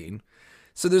ever seen.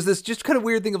 So there's this just kind of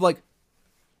weird thing of like,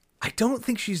 I don't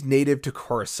think she's native to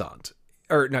Coruscant.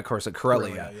 Or not Coruscant,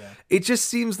 Corellia. Yeah. It just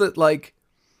seems that like,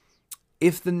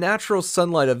 if the natural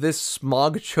sunlight of this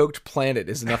smog-choked planet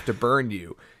is enough to burn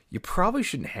you, you probably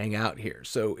shouldn't hang out here.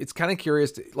 So it's kind of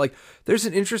curious. Like, there's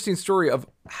an interesting story of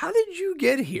how did you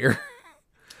get here?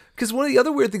 Because one of the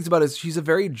other weird things about it is she's a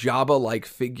very Jabba-like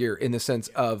figure in the sense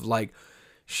of like,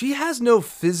 she has no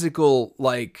physical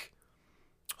like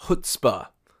chutzpah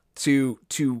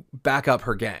to back up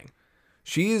her gang.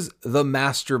 She's the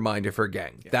mastermind of her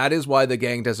gang. Yeah. That is why the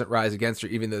gang doesn't rise against her,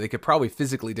 even though they could probably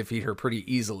physically defeat her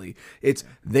pretty easily. It's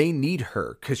they need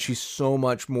her because she's so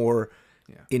much more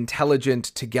intelligent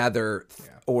together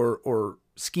or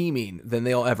scheming than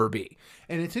they'll ever be.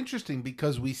 And it's interesting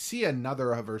because we see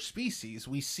another of her species.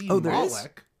 We see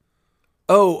Malak.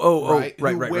 Right.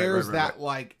 Who wears that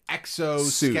like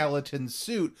exoskeleton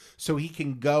suit so he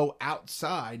can go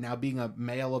outside. Now, being a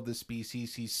male of the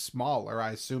species, he's smaller.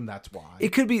 I assume that's why. It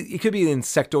could be an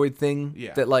insectoid thing.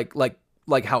 Yeah. That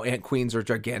like how ant queens are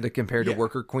gigantic compared to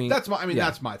worker queen. That's my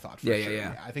thought. For sure.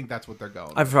 Yeah. I think that's what they're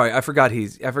going. I forgot.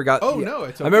 Oh no,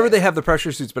 it's okay. I remember they have the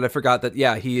pressure suits, but I forgot that.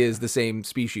 Yeah, he is the same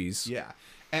species. Yeah.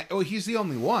 And, he's the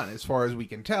only one, as far as we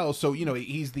can tell. So,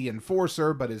 he's the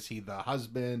enforcer, but is he the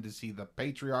husband? Is he the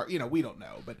patriarch? We don't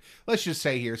know. But let's just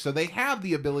say here. So they have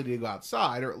the ability to go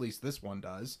outside, or at least this one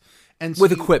does. And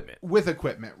with equipment. With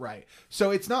equipment, right.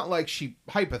 So it's not like she,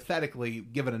 hypothetically,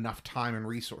 given enough time and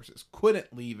resources,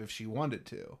 couldn't leave if she wanted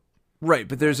to. Right,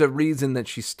 but there's a reason that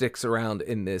she sticks around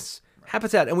in this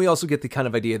habitat. And we also get the kind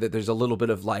of idea that there's a little bit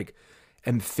of, like,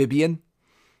 amphibian.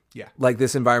 Yeah. Like,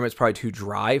 this environment's probably too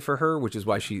dry for her, which is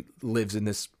why she lives in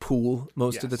this pool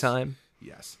most of the time.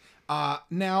 Yes.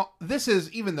 Now, this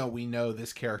is, even though we know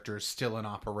this character is still in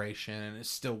operation and is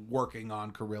still working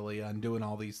on Corellia and doing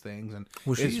all these things, and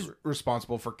is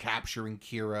responsible for capturing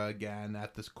Kira again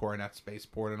at this Coronet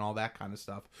spaceport and all that kind of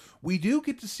stuff, we do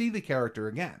get to see the character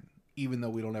again, even though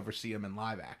we don't ever see him in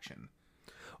live action.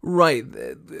 Right.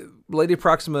 Lady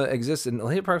Proxima exists, and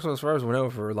Lady Proxima, as far as we know,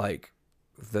 for, like,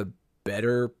 the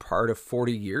better part of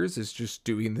 40 years is just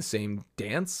doing the same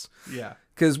dance. Yeah.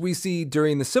 Because we see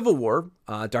during the Civil War,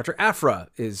 Dr. Aphra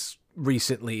is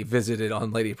recently visited on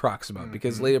Lady Proxima,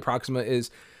 because Lady Proxima is,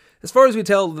 as far as we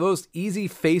tell, the most easy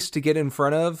face to get in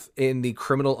front of in the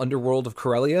criminal underworld of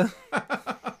Corellia.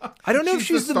 I don't know if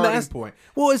she's the best point.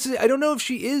 Well, I don't know if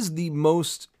she is the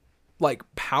most like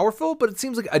powerful, but it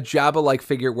seems like a Jabba-like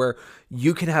figure where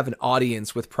you can have an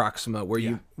audience with Proxima,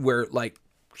 where like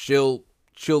she'll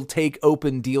take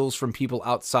open deals from people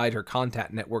outside her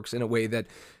contact networks in a way that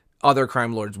other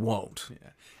crime lords won't. Yeah.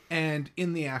 And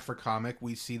in the Aphra comic,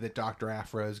 we see that Dr.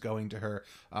 Aphra is going to her,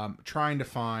 trying to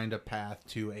find a path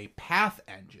to a path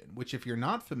engine, which, if you're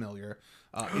not familiar,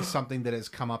 is something that has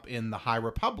come up in the High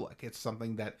Republic. It's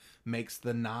something that makes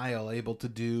the Nihil able to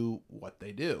do what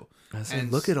they do.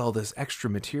 And look at all this extra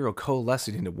material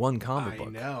coalescing into one comic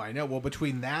book. I know. Well,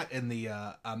 between that and the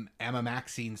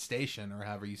Amamaxine Station, or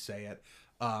however you say it,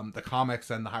 the comics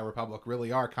and the High Republic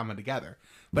really are coming together.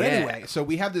 But anyway, so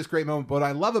we have this great moment. What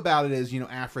I love about it is,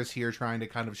 Aphra's here trying to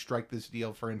kind of strike this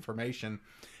deal for information.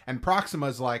 And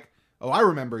Proxima's like, oh, I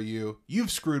remember you.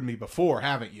 You've screwed me before,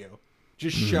 haven't you?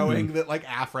 Just showing that, like,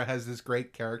 Aphra has this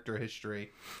great character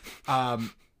history.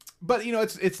 But,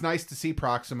 it's nice to see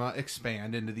Proxima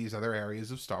expand into these other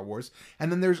areas of Star Wars.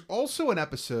 And then there's also an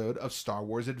episode of Star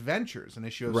Wars Adventures, an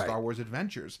issue of Star Wars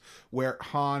Adventures, where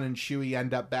Han and Chewie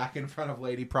end up back in front of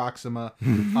Lady Proxima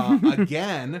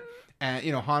again. And,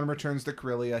 Han returns to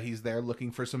Corellia. He's there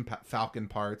looking for some Falcon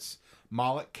parts.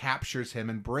 Malak captures him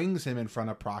and brings him in front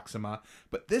of Proxima.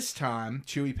 But this time,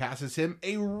 Chewie passes him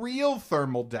a real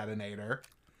thermal detonator.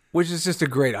 Which is just a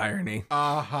great irony.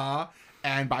 Uh-huh.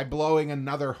 And by blowing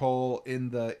another hole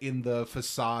in the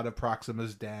facade of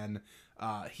Proxima's den,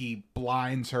 he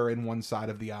blinds her in one side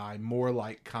of the eye, more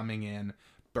light coming in,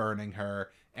 burning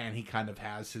her, and he kind of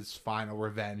has his final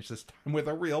revenge, this time with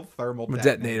a real thermal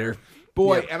detonator.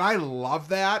 Boy, yeah. And I love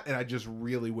that, and I just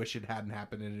really wish it hadn't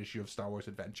happened in an issue of Star Wars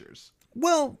Adventures.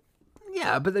 Well,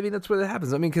 yeah, but I mean, that's where it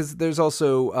happens. I mean, because there's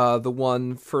also the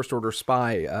one First Order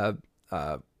spy,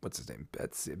 what's his name?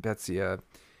 Betsy,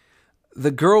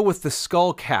 the girl with the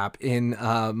skull cap in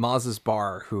Maz's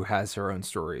bar who has her own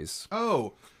stories.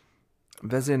 Oh.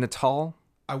 Vezina Natal?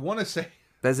 I want to say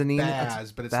Bezanine?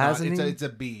 Baz, but it's Bazanine? not. It's a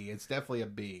B. It's definitely a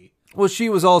B. Well, she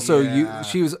was also Yeah.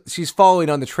 she's following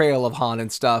on the trail of Han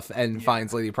and stuff and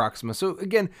finds Lady Proxima. So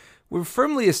again, we're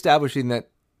firmly establishing that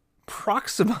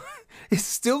Proxima is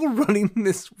still running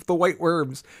the White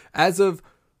Worms as of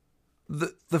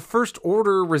the First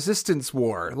Order Resistance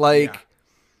War. Like, Yeah.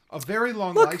 A very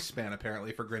long lifespan,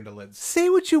 apparently, for Grindelwald. say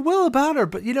what you will about her,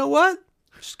 but you know what?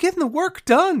 She's getting the work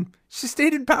done. She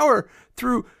stayed in power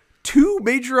through 2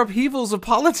 major upheavals of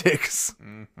politics.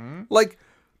 Mm-hmm. Like,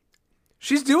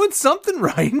 she's doing something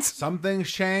right. Some things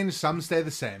change, some stay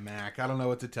the same, Mac. I don't know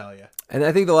what to tell you. And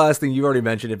I think the last thing, you already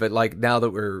mentioned it, but like now that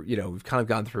we've kind of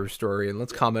gone through her story, and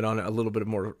let's comment on it, a little bit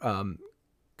more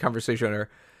conversation on her.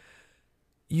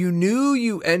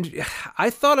 I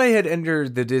thought I had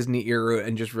entered the Disney era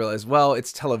and just realized, well,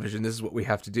 it's television. This is what we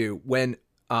have to do. When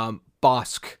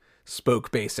Bosk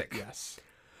spoke Basic. Yes.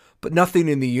 But nothing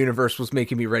in the universe was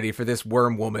making me ready for this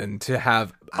worm woman to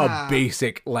have a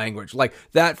basic language. Like,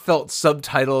 that felt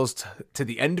subtitles to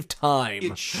the end of time.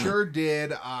 It sure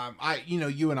did.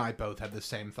 You and I both had the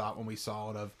same thought when we saw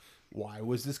it of, why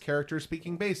was this character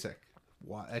speaking Basic?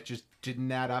 Why, that just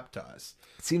didn't add up to us.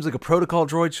 It seems like a protocol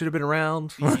droid should have been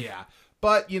around. Yeah.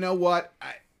 But you know what?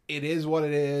 It is what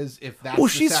it is. If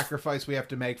that's the sacrifice we have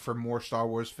to make for more Star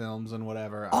Wars films and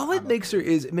whatever. It makes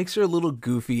her a little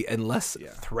goofy and less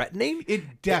threatening.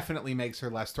 It definitely makes her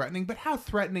less threatening, but how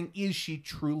threatening is she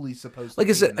truly supposed to be? Like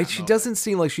I said, in that she moment? doesn't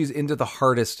seem like she's into the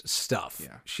hardest stuff.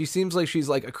 Yeah. She seems like she's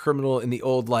like a criminal in the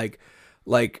old,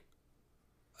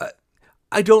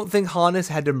 I don't think Han has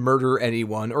had to murder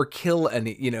anyone or kill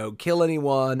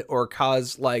anyone or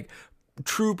cause like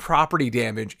true property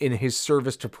damage in his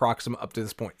service to Proxima up to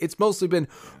this point. It's mostly been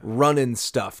running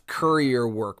stuff, courier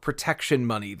work, protection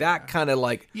money, that kind of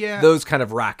those kind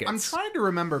of rackets. I'm trying to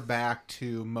remember back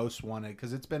to Most Wanted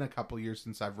because it's been a couple years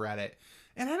since I've read it,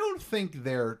 and I don't think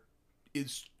there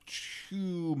is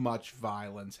too much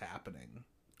violence happening.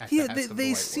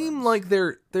 They seem like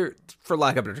they're for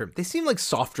lack of a better term, they seem like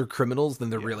softer criminals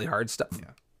than the really hard stuff.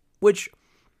 Yeah. Which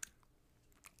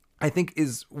I think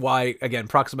is why, again,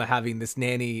 Proxima having this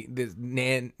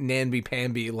namby-pamby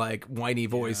like whiny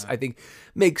voice, I think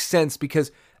makes sense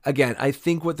because, again, I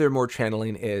think what they're more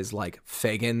channeling is like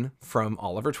Fagin from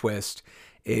Oliver Twist.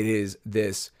 It is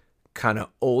this kind of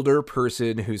older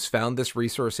person who's found this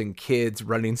resource in kids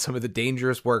running some of the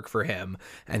dangerous work for him,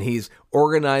 and he's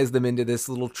organized them into this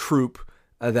little troop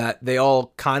that they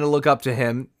all kind of look up to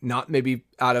him, not maybe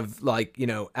out of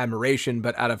admiration,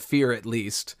 but out of fear at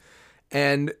least,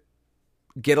 and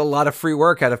get a lot of free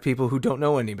work out of people who don't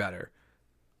know any better.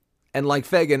 And like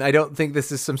Fagin, I don't think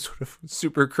this is some sort of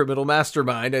super criminal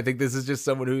mastermind. I think this is just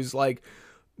someone who's like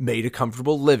made a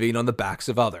comfortable living on the backs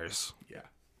of others. Yeah.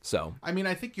 So, I mean,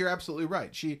 I think you're absolutely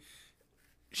right.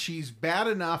 She's bad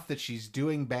enough that she's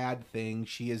doing bad things.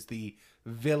 She is the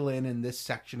villain in this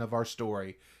section of our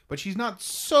story, but she's not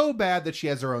so bad that she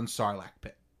has her own Sarlacc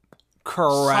pit.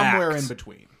 Correct. Somewhere in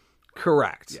between.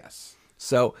 Correct. Yes.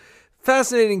 So,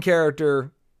 fascinating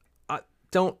character. I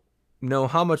don't know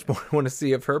how much more I want to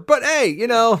see of her, but hey,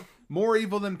 more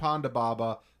evil than Ponda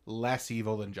Baba, less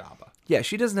evil than Jabba. Yeah,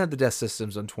 she doesn't have the death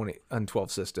systems on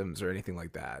 12 systems or anything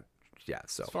like that. Yeah,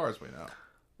 so as far as we know,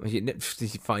 you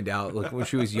find out like when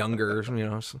she was younger,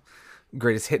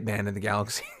 greatest hitman in the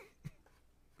galaxy.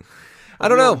 I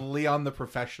don't know. Leon the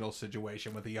Professional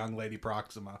situation with a young Lady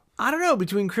Proxima. I don't know.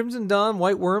 Between Crimson Dawn,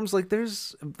 White Worms, like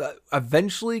there's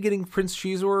eventually getting Prince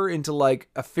Cheezor into like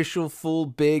official full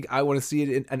big. I want to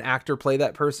see an actor play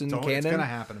that person in canon. It's gonna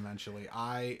happen eventually.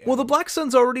 Well, the Black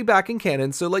Sun's already back in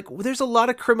canon, so like there's a lot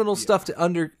of criminal stuff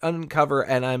to uncover,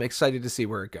 and I'm excited to see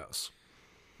where it goes.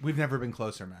 We've never been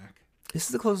closer, Mac. This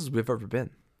is the closest we've ever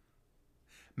been.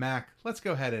 Mac, let's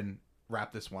go ahead and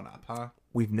wrap this one up, huh?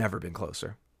 We've never been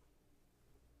closer.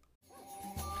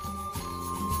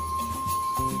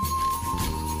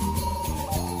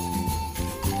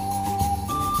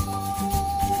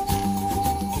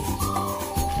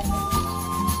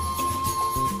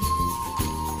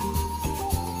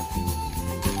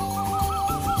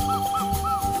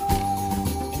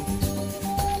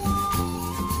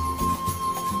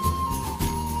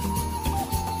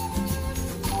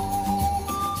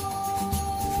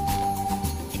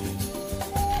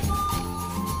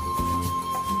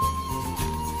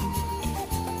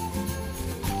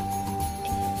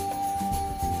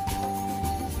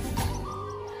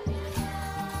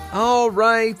 All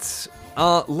right.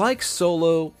 Like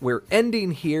Solo, we're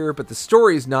ending here, but the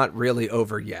story's not really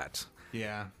over yet.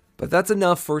 Yeah. But that's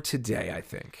enough for today, I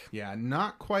think. Yeah,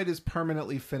 not quite as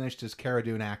permanently finished as Cara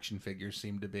Dune action figures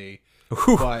seem to be,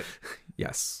 Whew. but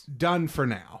Yes. done for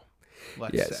now,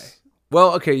 let's Yes. say.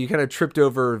 Well, okay, you kind of tripped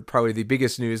over probably the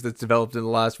biggest news that's developed in the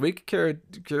last week. Cara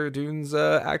Dune's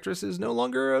actress is no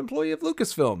longer an employee of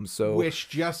Lucasfilm, so... Which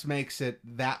just makes it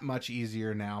that much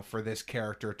easier now for this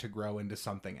character to grow into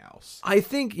something else. I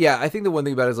think the one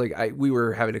thing about it is, like, we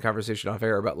were having a conversation off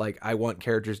air about, like, I want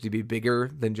characters to be bigger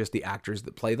than just the actors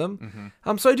that play them.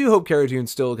 Mm-hmm. So I do hope Cara Dune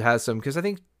still has some, because I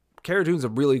think Cara Dune's a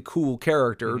really cool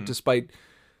character, despite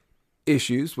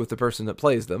issues with the person that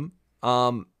plays them.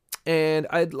 And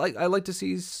I'd like to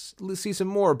see some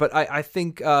more, but I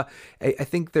think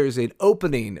there's an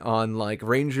opening on, like,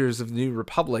 Rangers of the New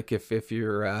Republic if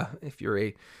you're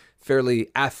a fairly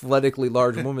athletically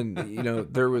large woman, you know,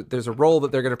 there's a role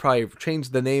that they're going to probably change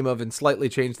the name of and slightly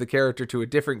change the character to a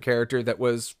different character that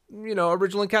was, you know,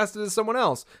 originally casted as someone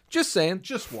else. Just saying,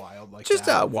 Just wild, like just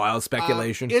that. a wild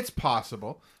speculation. It's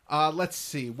possible. Let's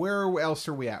see. Where else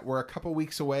are we at? We're a couple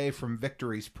weeks away from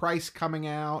Victory's Price coming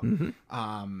out.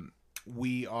 I'm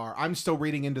still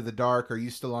reading Into the Dark. Are you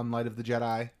still on Light of the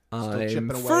Jedi? Still chipping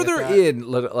I'm away further at that?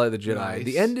 in Light of the Jedi. Nice.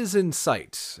 The end is in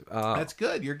sight. That's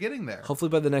good. You're getting there. Hopefully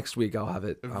by the next week I'll have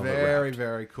it. Very,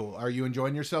 very cool. Are you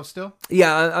enjoying yourself still?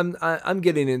 Yeah, I'm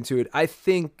getting into it. I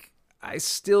think I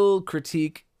still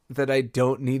critique that I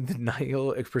don't need the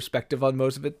Nihil perspective on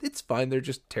most of it. It's fine. They're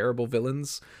just terrible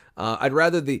villains. I'd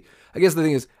rather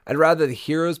I'd rather the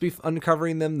heroes be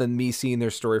uncovering them than me seeing their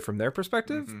story from their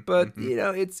perspective. But you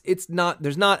know, it's not,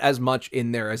 there's not as much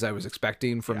in there as I was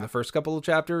expecting from the first couple of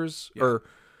chapters, or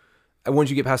once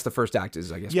you get past the first act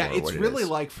is, I guess. Yeah, more it's what it really is.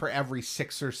 like for every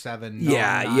 6 or 7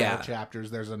 Yeah, non-Nihil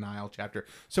chapters, there's a Nihil chapter.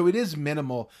 So it is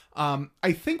minimal.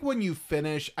 I think when you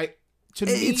finish, to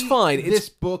me, it's fine. This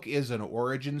book is an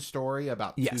origin story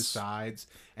about two Yes. sides,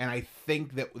 and I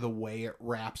think that the way it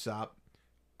wraps up,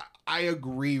 I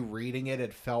agree. Reading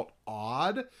it felt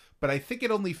odd, but I think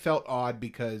it only felt odd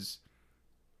because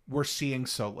we're seeing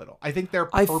so little. I think they're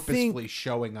purposefully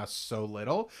showing us so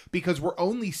little because we're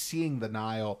only seeing the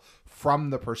Nihil from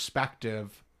the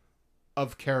perspective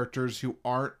of characters who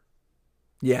aren't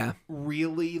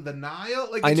really the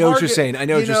Nihil. Like, I know what you're saying. I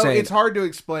know what you're saying. It's hard to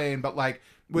explain, but like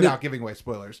without giving away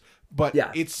spoilers. But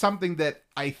it's something that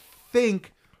I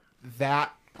think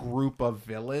that group of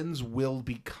villains will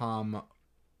become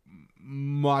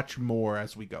much more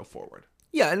as we go forward.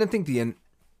 Yeah, and I think the end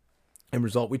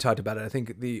result, we talked about it. I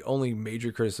think the only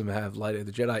major criticism I have Light of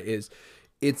the Jedi is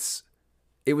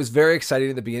it was very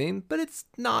exciting at the beginning, but it's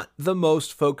not the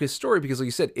most focused story because, like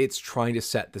you said, it's trying to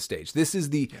set the stage. This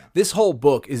this whole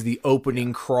book is the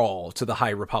opening crawl to the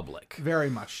High Republic. Very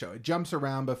much so. It jumps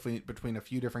around between a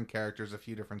few different characters, a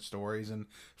few different stories, and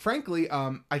frankly,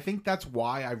 I think that's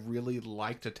why I really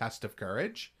liked A Test of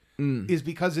Courage, is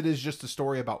because it is just a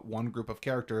story about one group of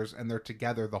characters, and they're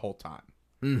together the whole time.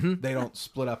 They don't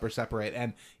split up or separate,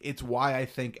 and it's why I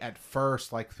think at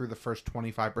first, like through the first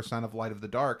 25% of Light of the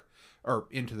Dark, or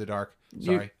Into the Dark,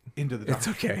 Into the Dark. It's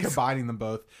okay. Combining them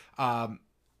both,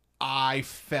 I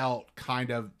felt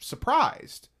kind of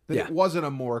surprised that it wasn't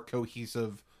a more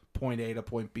cohesive point A to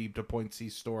point B to point C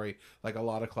story like a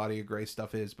lot of Claudia Gray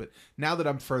stuff is. But now that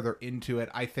I'm further into it,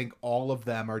 I think all of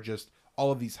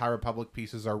these High Republic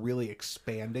pieces are really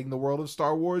expanding the world of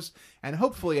Star Wars, and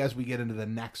hopefully as we get into the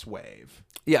next wave.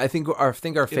 Yeah, I think our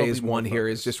phase be more 1 here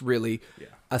is focused. just really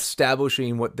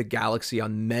establishing what the galaxy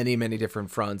on many, many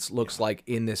different fronts looks like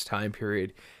in this time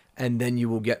period. And then you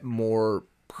will get more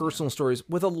personal stories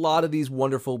with a lot of these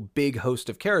wonderful big host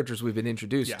of characters we've been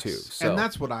introduced to. So. And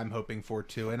that's what I'm hoping for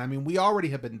too. And I mean, we already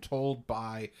have been told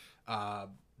by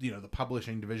the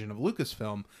publishing division of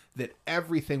Lucasfilm that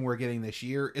everything we're getting this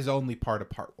year is only part of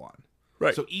part 1.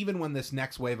 Right. So even when this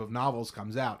next wave of novels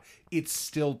comes out, it's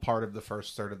still part of the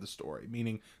first third of the story,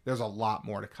 meaning there's a lot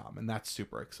more to come, and that's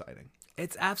super exciting.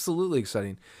 It's absolutely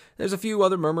exciting. There's a few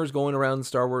other murmurs going around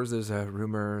Star Wars. There's a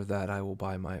rumor that I will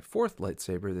buy my 4th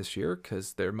lightsaber this year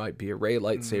because there might be a Rey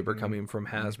lightsaber coming from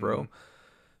Hasbro.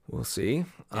 We'll see.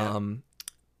 Yeah.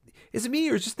 Is it me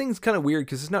or is just things kind of weird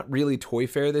because it's not really Toy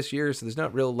Fair this year, so there's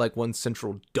not real like one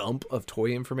central dump of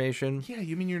toy information. Yeah,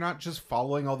 you mean you're not just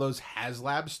following all those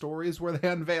HasLab stories where they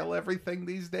unveil everything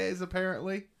these days,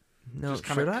 apparently? No, just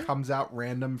kind of comes out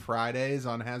random Fridays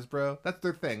on Hasbro. That's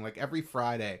their thing. Like every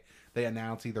Friday, they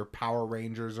announce either Power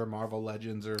Rangers or Marvel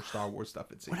Legends or Star Wars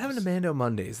stuff. It seems. What happened to Mando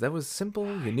Mondays? That was simple.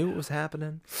 You knew it was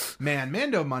happening. Man,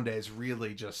 Mando Mondays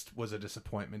really just was a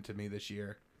disappointment to me this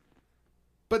year.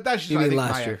 But that's just, You I mean think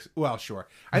last year? Well, sure.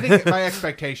 I think my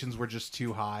expectations were just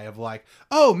too high of like,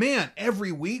 oh man,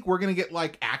 every week we're going to get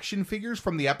like action figures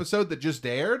from the episode that just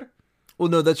aired. Well,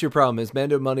 no, that's your problem. Is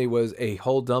Mando Money was a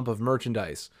whole dump of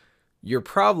merchandise. Your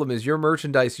problem is your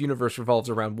merchandise universe revolves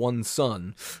around one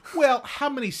son. Well, how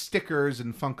many stickers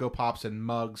and Funko Pops and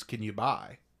mugs can you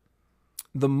buy?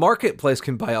 The marketplace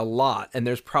can buy a lot, and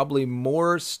there's probably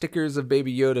more stickers of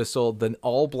Baby Yoda sold than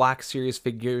all Black Series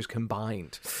figures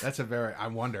combined. I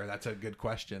wonder, that's a good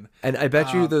question. And I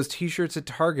bet you those t-shirts at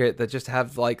Target that just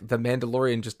have, like, the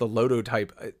Mandalorian, just the Lodo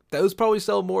type, those probably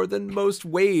sell more than most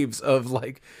waves of,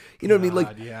 like, you know what I mean?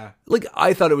 Like, yeah. Like,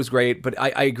 I thought it was great, but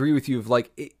I agree with you of,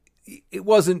 like, it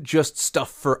wasn't just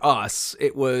stuff for us.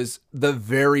 It was the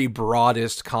very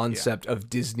broadest concept of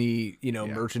Disney,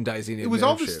 merchandising. It was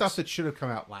all the stuff that should have come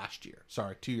out last year.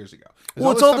 Sorry, 2 years ago.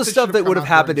 Well, it's all the stuff that would have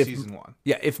happened if season 1.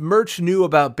 Yeah, if merch knew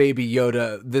about Baby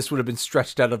Yoda, this would have been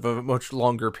stretched out of a much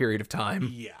longer period of time.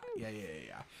 Yeah.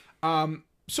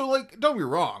 So, like, don't be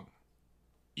wrong.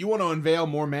 You want to unveil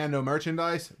more Mando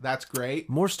merchandise? That's great.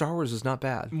 More Star Wars is not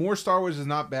bad. More Star Wars is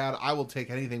not bad. I will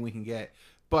take anything we can get.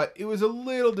 But it was a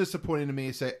little disappointing to me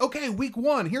to say, okay, week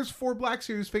 1, here's 4 Black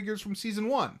Series figures from season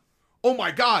 1. Oh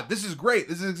my God, this is great.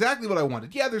 This is exactly what I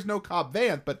wanted. Yeah, there's no Cobb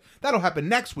Vanth, but that'll happen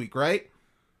next week, right?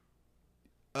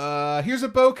 Here's a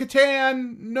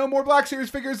Bo-Katan. No more Black Series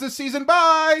figures this season.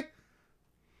 Bye!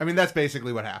 I mean, that's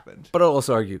basically what happened. But I'll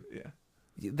also argue,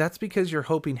 that's because you're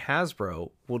hoping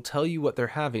Hasbro will tell you what they're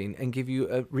having and give you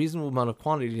a reasonable amount of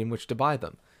quantity in which to buy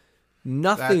them.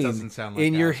 Nothing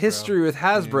in your history with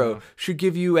Hasbro should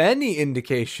give you any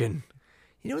indication.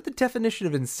 You know what the definition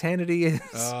of insanity is?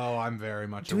 Oh, I'm very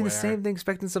much doing aware. the same thing,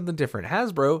 expecting something different.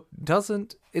 Hasbro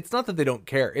doesn't. It's not that they don't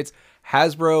care. It's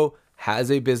Hasbro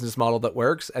has a business model that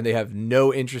works, and they have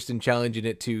no interest in challenging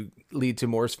it to lead to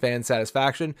more fan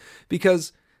satisfaction.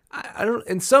 Because I don't.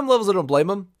 In some levels, I don't blame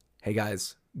them. Hey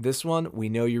guys, this one we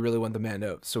know you really want the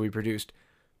Mando, so we produced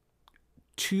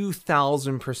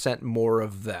 2,000% more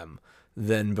of them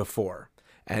than before,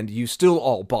 and you still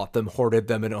all bought them, hoarded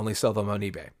them, and only sell them on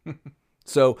eBay.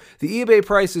 So the eBay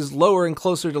price is lower and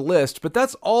closer to list, but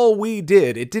that's all we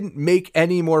did. It didn't make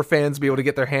any more fans be able to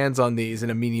get their hands on these in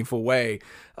a meaningful way.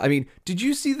 I mean, did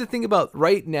you see the thing about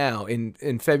right now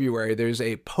in February, there's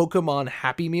a Pokemon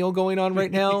Happy Meal going on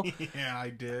right now? Yeah, I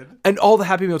did. And all the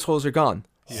Happy Meal toys are gone.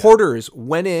 Yeah. Hoarders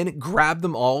went in, grabbed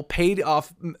them all, paid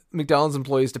off McDonald's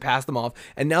employees to pass them off,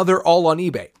 and now they're all on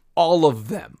eBay. All of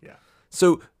them. Yeah.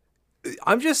 So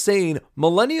I'm just saying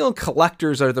millennial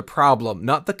collectors are the problem,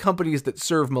 not the companies that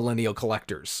serve millennial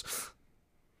collectors.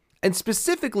 And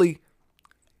specifically,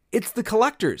 it's the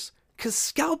collectors, because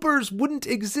scalpers wouldn't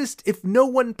exist if no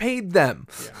one paid them.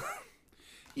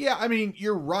 Yeah, I mean,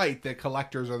 you're right that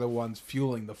collectors are the ones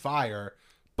fueling the fire,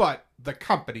 but the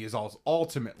company is also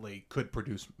ultimately could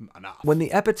produce enough. When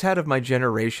the epitaph of my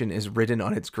generation is written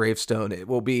on its gravestone, it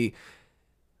will be,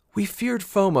 "We feared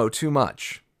FOMO too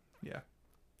much." Yeah.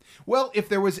 Well, if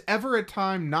there was ever a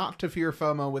time not to fear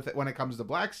FOMO with it when it comes to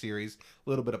Black Series, a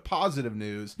little bit of positive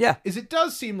news is it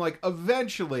does seem like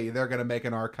eventually they're going to make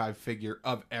an archive figure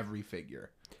of every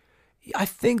figure. I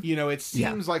think... it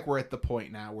seems like we're at the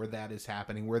point now where that is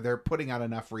happening, where they're putting out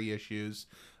enough reissues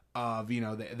of,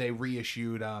 they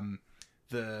reissued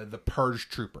the Purge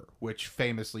Trooper, which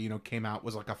famously, came out,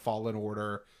 was like a Fallen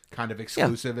Order kind of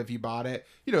exclusive if you bought it.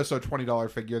 So a $20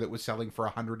 figure that was selling for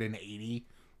 $180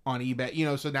 on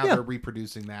eBay, so now they're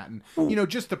reproducing that, and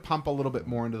just to pump a little bit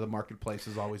more into the marketplace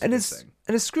is always a good thing.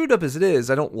 And as screwed up as it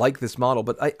is, I don't like this model,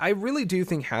 but I really do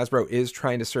think Hasbro is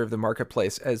trying to serve the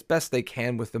marketplace as best they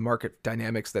can with the market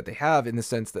dynamics that they have, in the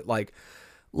sense that, like,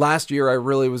 last year I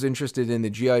really was interested in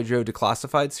the G.I. Joe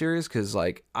Declassified series, because,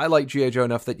 like, I like G.I. Joe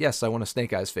enough that, yes, I want a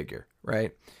Snake Eyes figure,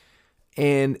 right?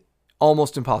 And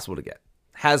almost impossible to get.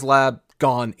 HasLab,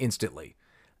 gone instantly.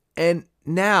 And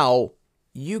now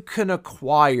you can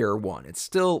acquire one. It's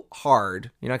still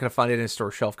hard. You're not going to find it in a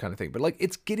store shelf kind of thing. But, like,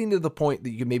 it's getting to the point that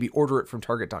you can maybe order it from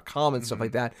Target.com and stuff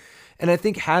like that. And I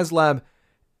think HasLab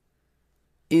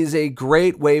is a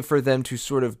great way for them to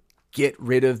sort of get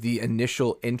rid of the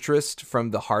initial interest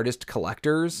from the hardest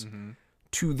collectors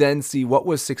to then see what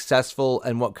was successful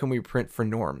and what can we print for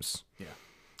norms. Yeah.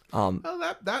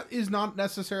 Well, that is not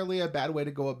necessarily a bad way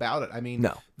to go about it. I mean,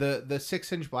 no. The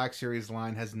 6-inch Black Series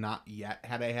line has not yet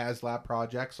had a HasLab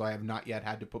project, so I have not yet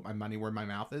had to put my money where my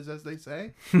mouth is, as they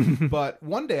say. But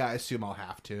one day I assume I'll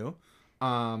have to.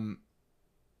 And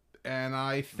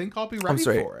I think I'll be ready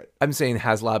for it. I'm saying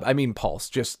HasLab. I mean Pulse,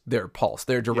 just their Pulse,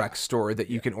 their direct store that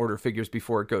you can order figures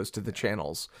before it goes to the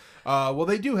channels. Well,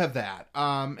 they do have that.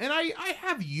 And I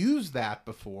have used that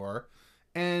before,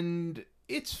 and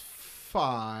it's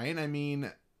fine. I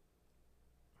mean,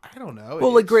 I don't know.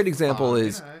 Well, like, It's great example fine.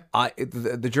 is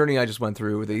the journey I just went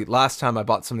through. The last time I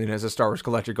bought something as a Star Wars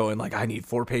collector, going like, I need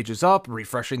 4 pages up,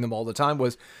 refreshing them all the time,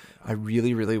 was I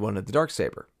really, really wanted the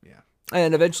Darksaber. Yeah.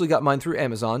 And eventually got mine through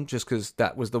Amazon, just because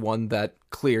that was the one that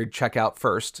cleared checkout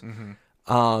first.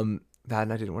 That,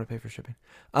 and I didn't want to pay for shipping.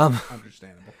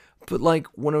 Understandable. But like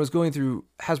when I was going through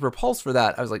Hasbro Pulse for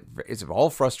that, I was like, it's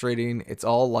all frustrating. It's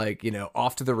all like,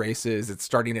 off to the races. It's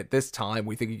starting at this time.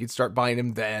 We think you could start buying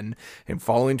them then, and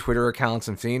following Twitter accounts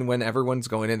and seeing when everyone's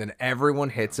going in, then everyone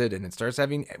hits it and it starts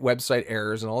having website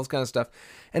errors and all this kind of stuff.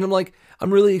 And I'm like,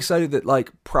 I'm really excited that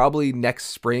like probably next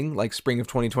spring, like spring of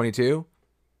 2022.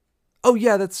 Oh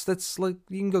yeah, that's like,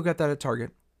 you can go get that at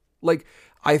Target. Like,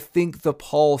 I think the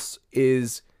Pulse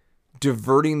is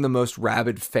diverting the most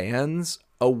rabid fans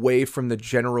away from the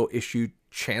general issue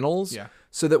channels,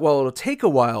 so that while it'll take a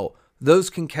while, those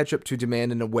can catch up to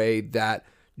demand in a way that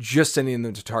just sending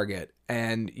them to Target,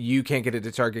 and you can't get it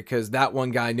to Target because that one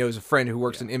guy knows a friend who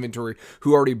works in inventory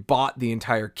who already bought the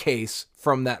entire case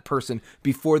from that person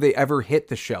before they ever hit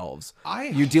the shelves.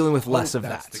 You're dealing with less of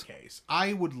that's that. the case.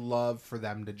 I would love for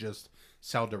them to just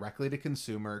sell directly to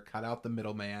consumer, cut out the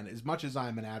middleman. As much as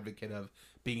I'm an advocate of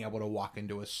being able to walk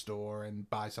into a store and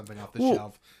buy something off the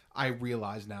shelf, I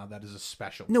realize now that is a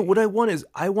special. No, what I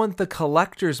want the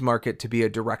collector's market to be a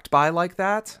direct buy like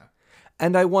that. Yeah.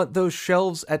 And I want those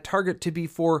shelves at Target to be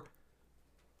for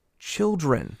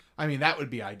children. I mean, that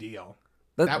would be ideal.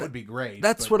 That would be great.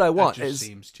 That's what I want. That just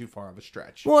seems too far of a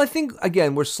stretch. Well, I think,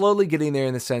 again, we're slowly getting there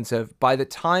in the sense of by the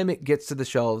time it gets to the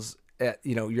shelves at,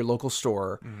 your local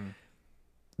store,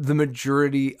 the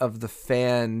majority of the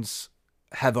fans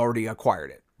have already acquired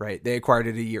it, right? They acquired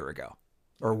it a year ago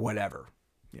or whatever.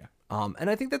 Yeah. And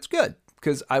I think that's good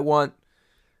because I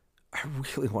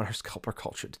really want our scalper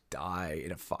culture to die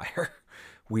in a fire.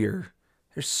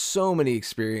 There's so many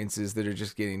experiences that are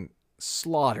just getting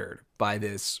slaughtered by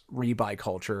this rebuy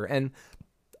culture, and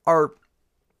our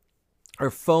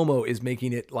FOMO is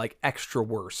making it like extra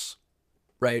worse,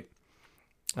 right?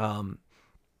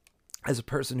 As a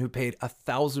person who paid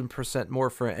 1,000% more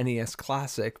for an NES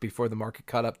Classic before the market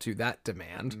caught up to that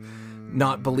demand,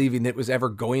 not believing that it was ever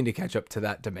going to catch up to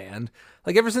that demand,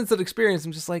 like ever since that experience,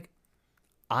 I'm just like,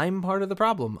 I'm part of the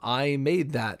problem. I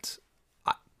made that.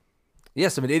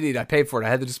 Yes, I'm an idiot. I paid for it. I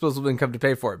had the disposable income to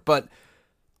pay for it, but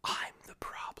I'm the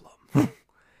problem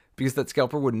because that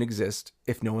scalper wouldn't exist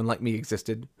if no one like me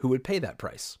existed who would pay that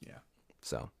price. Yeah.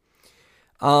 So,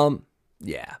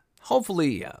 yeah,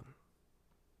 hopefully,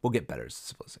 we'll get better as a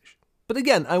civilization. But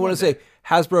again, I want to say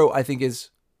Hasbro, I think,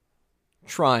 is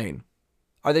trying.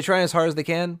 Are they trying as hard as they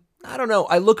can? I don't know.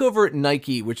 I look over at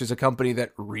Nike, which is a company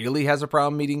that really has a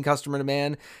problem meeting customer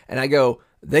demand, and I go,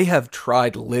 they have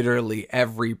tried literally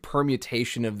every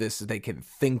permutation of this they can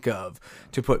think of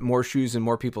to put more shoes in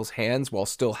more people's hands while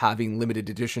still having limited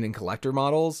edition and collector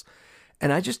models.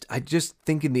 And I just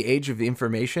think in the age of the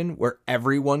information where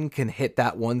everyone can hit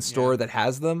that one store that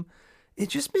has them, it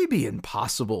just may be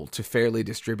impossible to fairly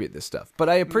distribute this stuff. But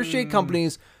I appreciate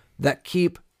companies that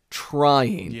keep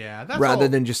trying rather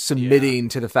than just submitting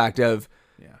to the fact of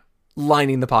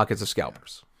lining the pockets of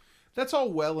scalpers. That's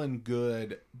all well and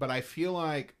good, but I feel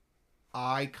like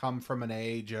I come from an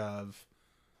age of,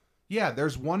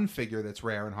 there's one figure that's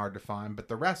rare and hard to find, but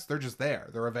the rest, they're just there.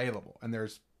 They're available, and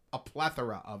there's a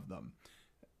plethora of them.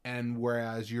 And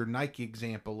whereas your Nike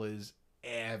example is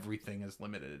everything is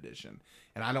limited edition,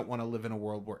 and I don't want to live in a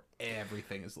world where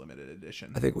everything is limited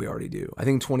edition. I think we already do. I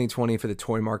think 2020 for the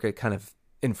toy market kind of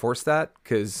enforced that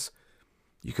because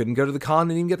you couldn't go to the con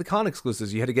and even get the con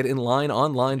exclusives. You had to get in line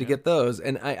online to get those.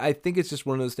 And I think it's just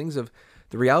one of those things of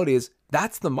the reality is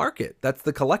that's the market. That's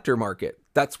the collector market.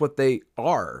 That's what they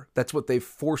are. That's what they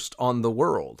forced on the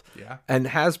world. Yeah. And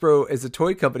Hasbro as a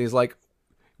toy company is like,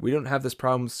 we don't have this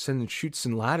problem sending chutes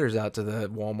and ladders out to the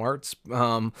Walmarts.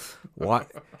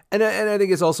 What? And I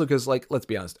think it's also because, like, let's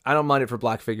be honest, I don't mind it for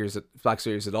Black Series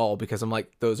at all because I'm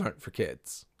like, those aren't for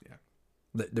kids.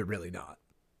 Yeah. They're really not.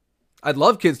 I'd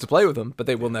love kids to play with them, but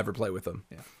they will never play with them.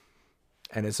 Yeah.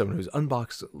 And as someone who's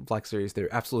unboxed Black Series,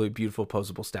 they're absolutely beautiful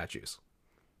posable statues.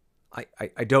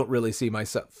 I don't really see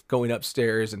myself going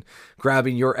upstairs and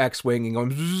grabbing your X-Wing and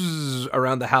going zzz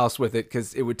around the house with it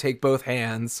because it would take both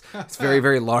hands. It's very,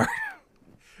 very large.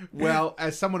 Well,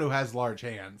 as someone who has large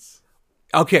hands.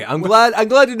 Okay, I'm glad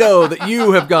to know that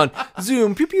you have gone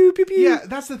zoom, pew, pew, pew, pew. Yeah,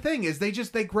 that's the thing is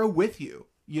they grow with you.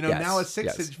 Now a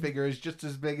 6-inch figure is just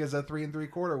as big as a 3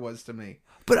 3/4 was to me.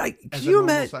 But can you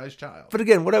imagine? Size child. But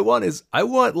again, what I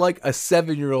want like a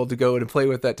 7-year-old to go in and play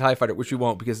with that TIE fighter, which you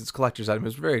won't because it's a collector's item.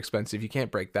 It's very expensive. You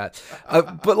can't break that.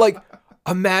 But like,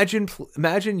 imagine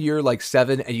you're like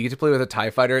 7 and you get to play with a TIE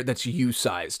fighter that's you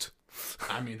sized.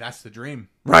 I mean, that's the dream.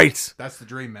 Right. That's the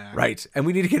dream, man. Right. And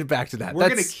we need to get back to that. We're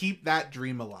going to keep that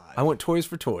dream alive. I want toys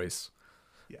for toys.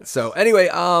 Yes. So anyway,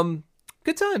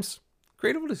 good times.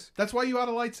 Great oldies. That's why you had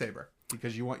a lightsaber.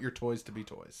 Because you want your toys to be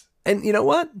toys. And you know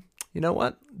what?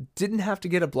 Didn't have to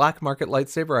get a black market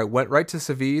lightsaber. I went right to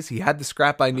Savi's. He had the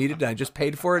scrap I needed, and I just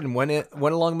paid for it and went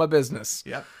along my business.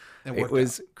 Yep. It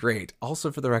was great.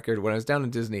 Also, for the record, when I was down in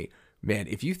Disney, man,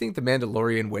 if you think the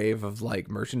Mandalorian wave of like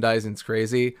merchandising's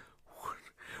crazy,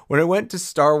 when I went to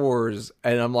Star Wars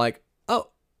and I'm like,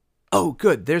 oh,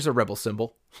 good, there's a Rebel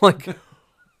symbol. Like,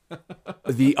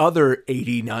 the other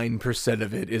 89%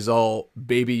 of it is all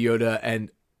Baby Yoda and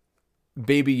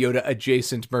Baby Yoda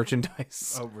adjacent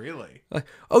merchandise. Oh, really? Like,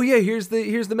 oh yeah, here's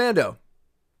the Mando.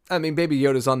 I mean, Baby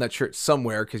Yoda's on that shirt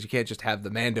somewhere because you can't just have the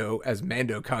Mando as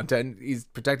Mando content. He's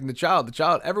protecting the child.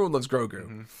 Everyone loves Grogu.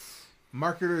 Mm-hmm.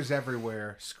 Marketers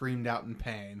everywhere screamed out in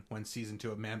pain when season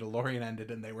 2 of Mandalorian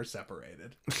ended and they were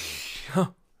separated.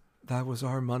 That was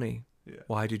our money. Yeah.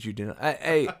 Why did you do that?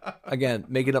 Hey, again,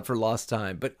 making up for lost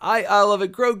time. But I love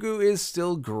it. Grogu is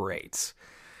still great.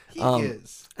 He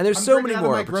is. And there's I'm so many out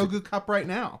more. Of my Grogu cup right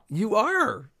now. You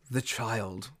are the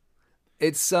child.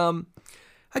 It's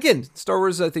again, Star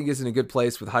Wars I think is in a good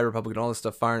place with High Republic and all this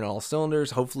stuff firing on all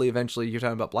cylinders. Hopefully, eventually, you're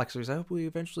talking about Black Series. I hope we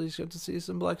eventually get to see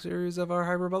some Black Series of our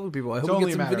High Republic people. I hope we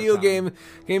get some video games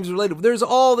related. There's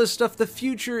all this stuff. The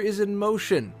future is in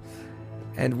motion,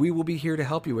 and we will be here to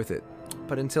help you with it.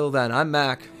 But until then, I'm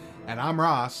Mac, and I'm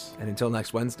Ross, and until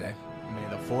next Wednesday, may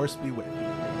the Force be with you.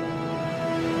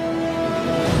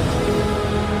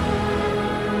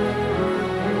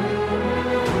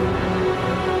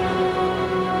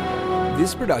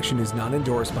 This production is not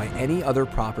endorsed by any other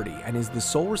property and is the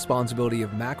sole responsibility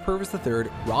of Mac Purvis III,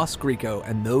 Ross Grieco,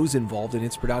 and those involved in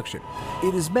its production.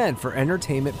 It is meant for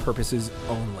entertainment purposes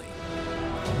only.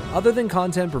 Other than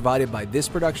content provided by this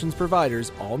production's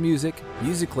providers, all music,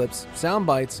 music clips, sound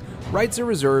bites, rights are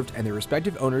reserved, and their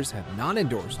respective owners have not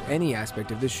endorsed any aspect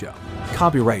of this show.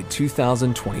 Copyright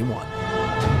 2021.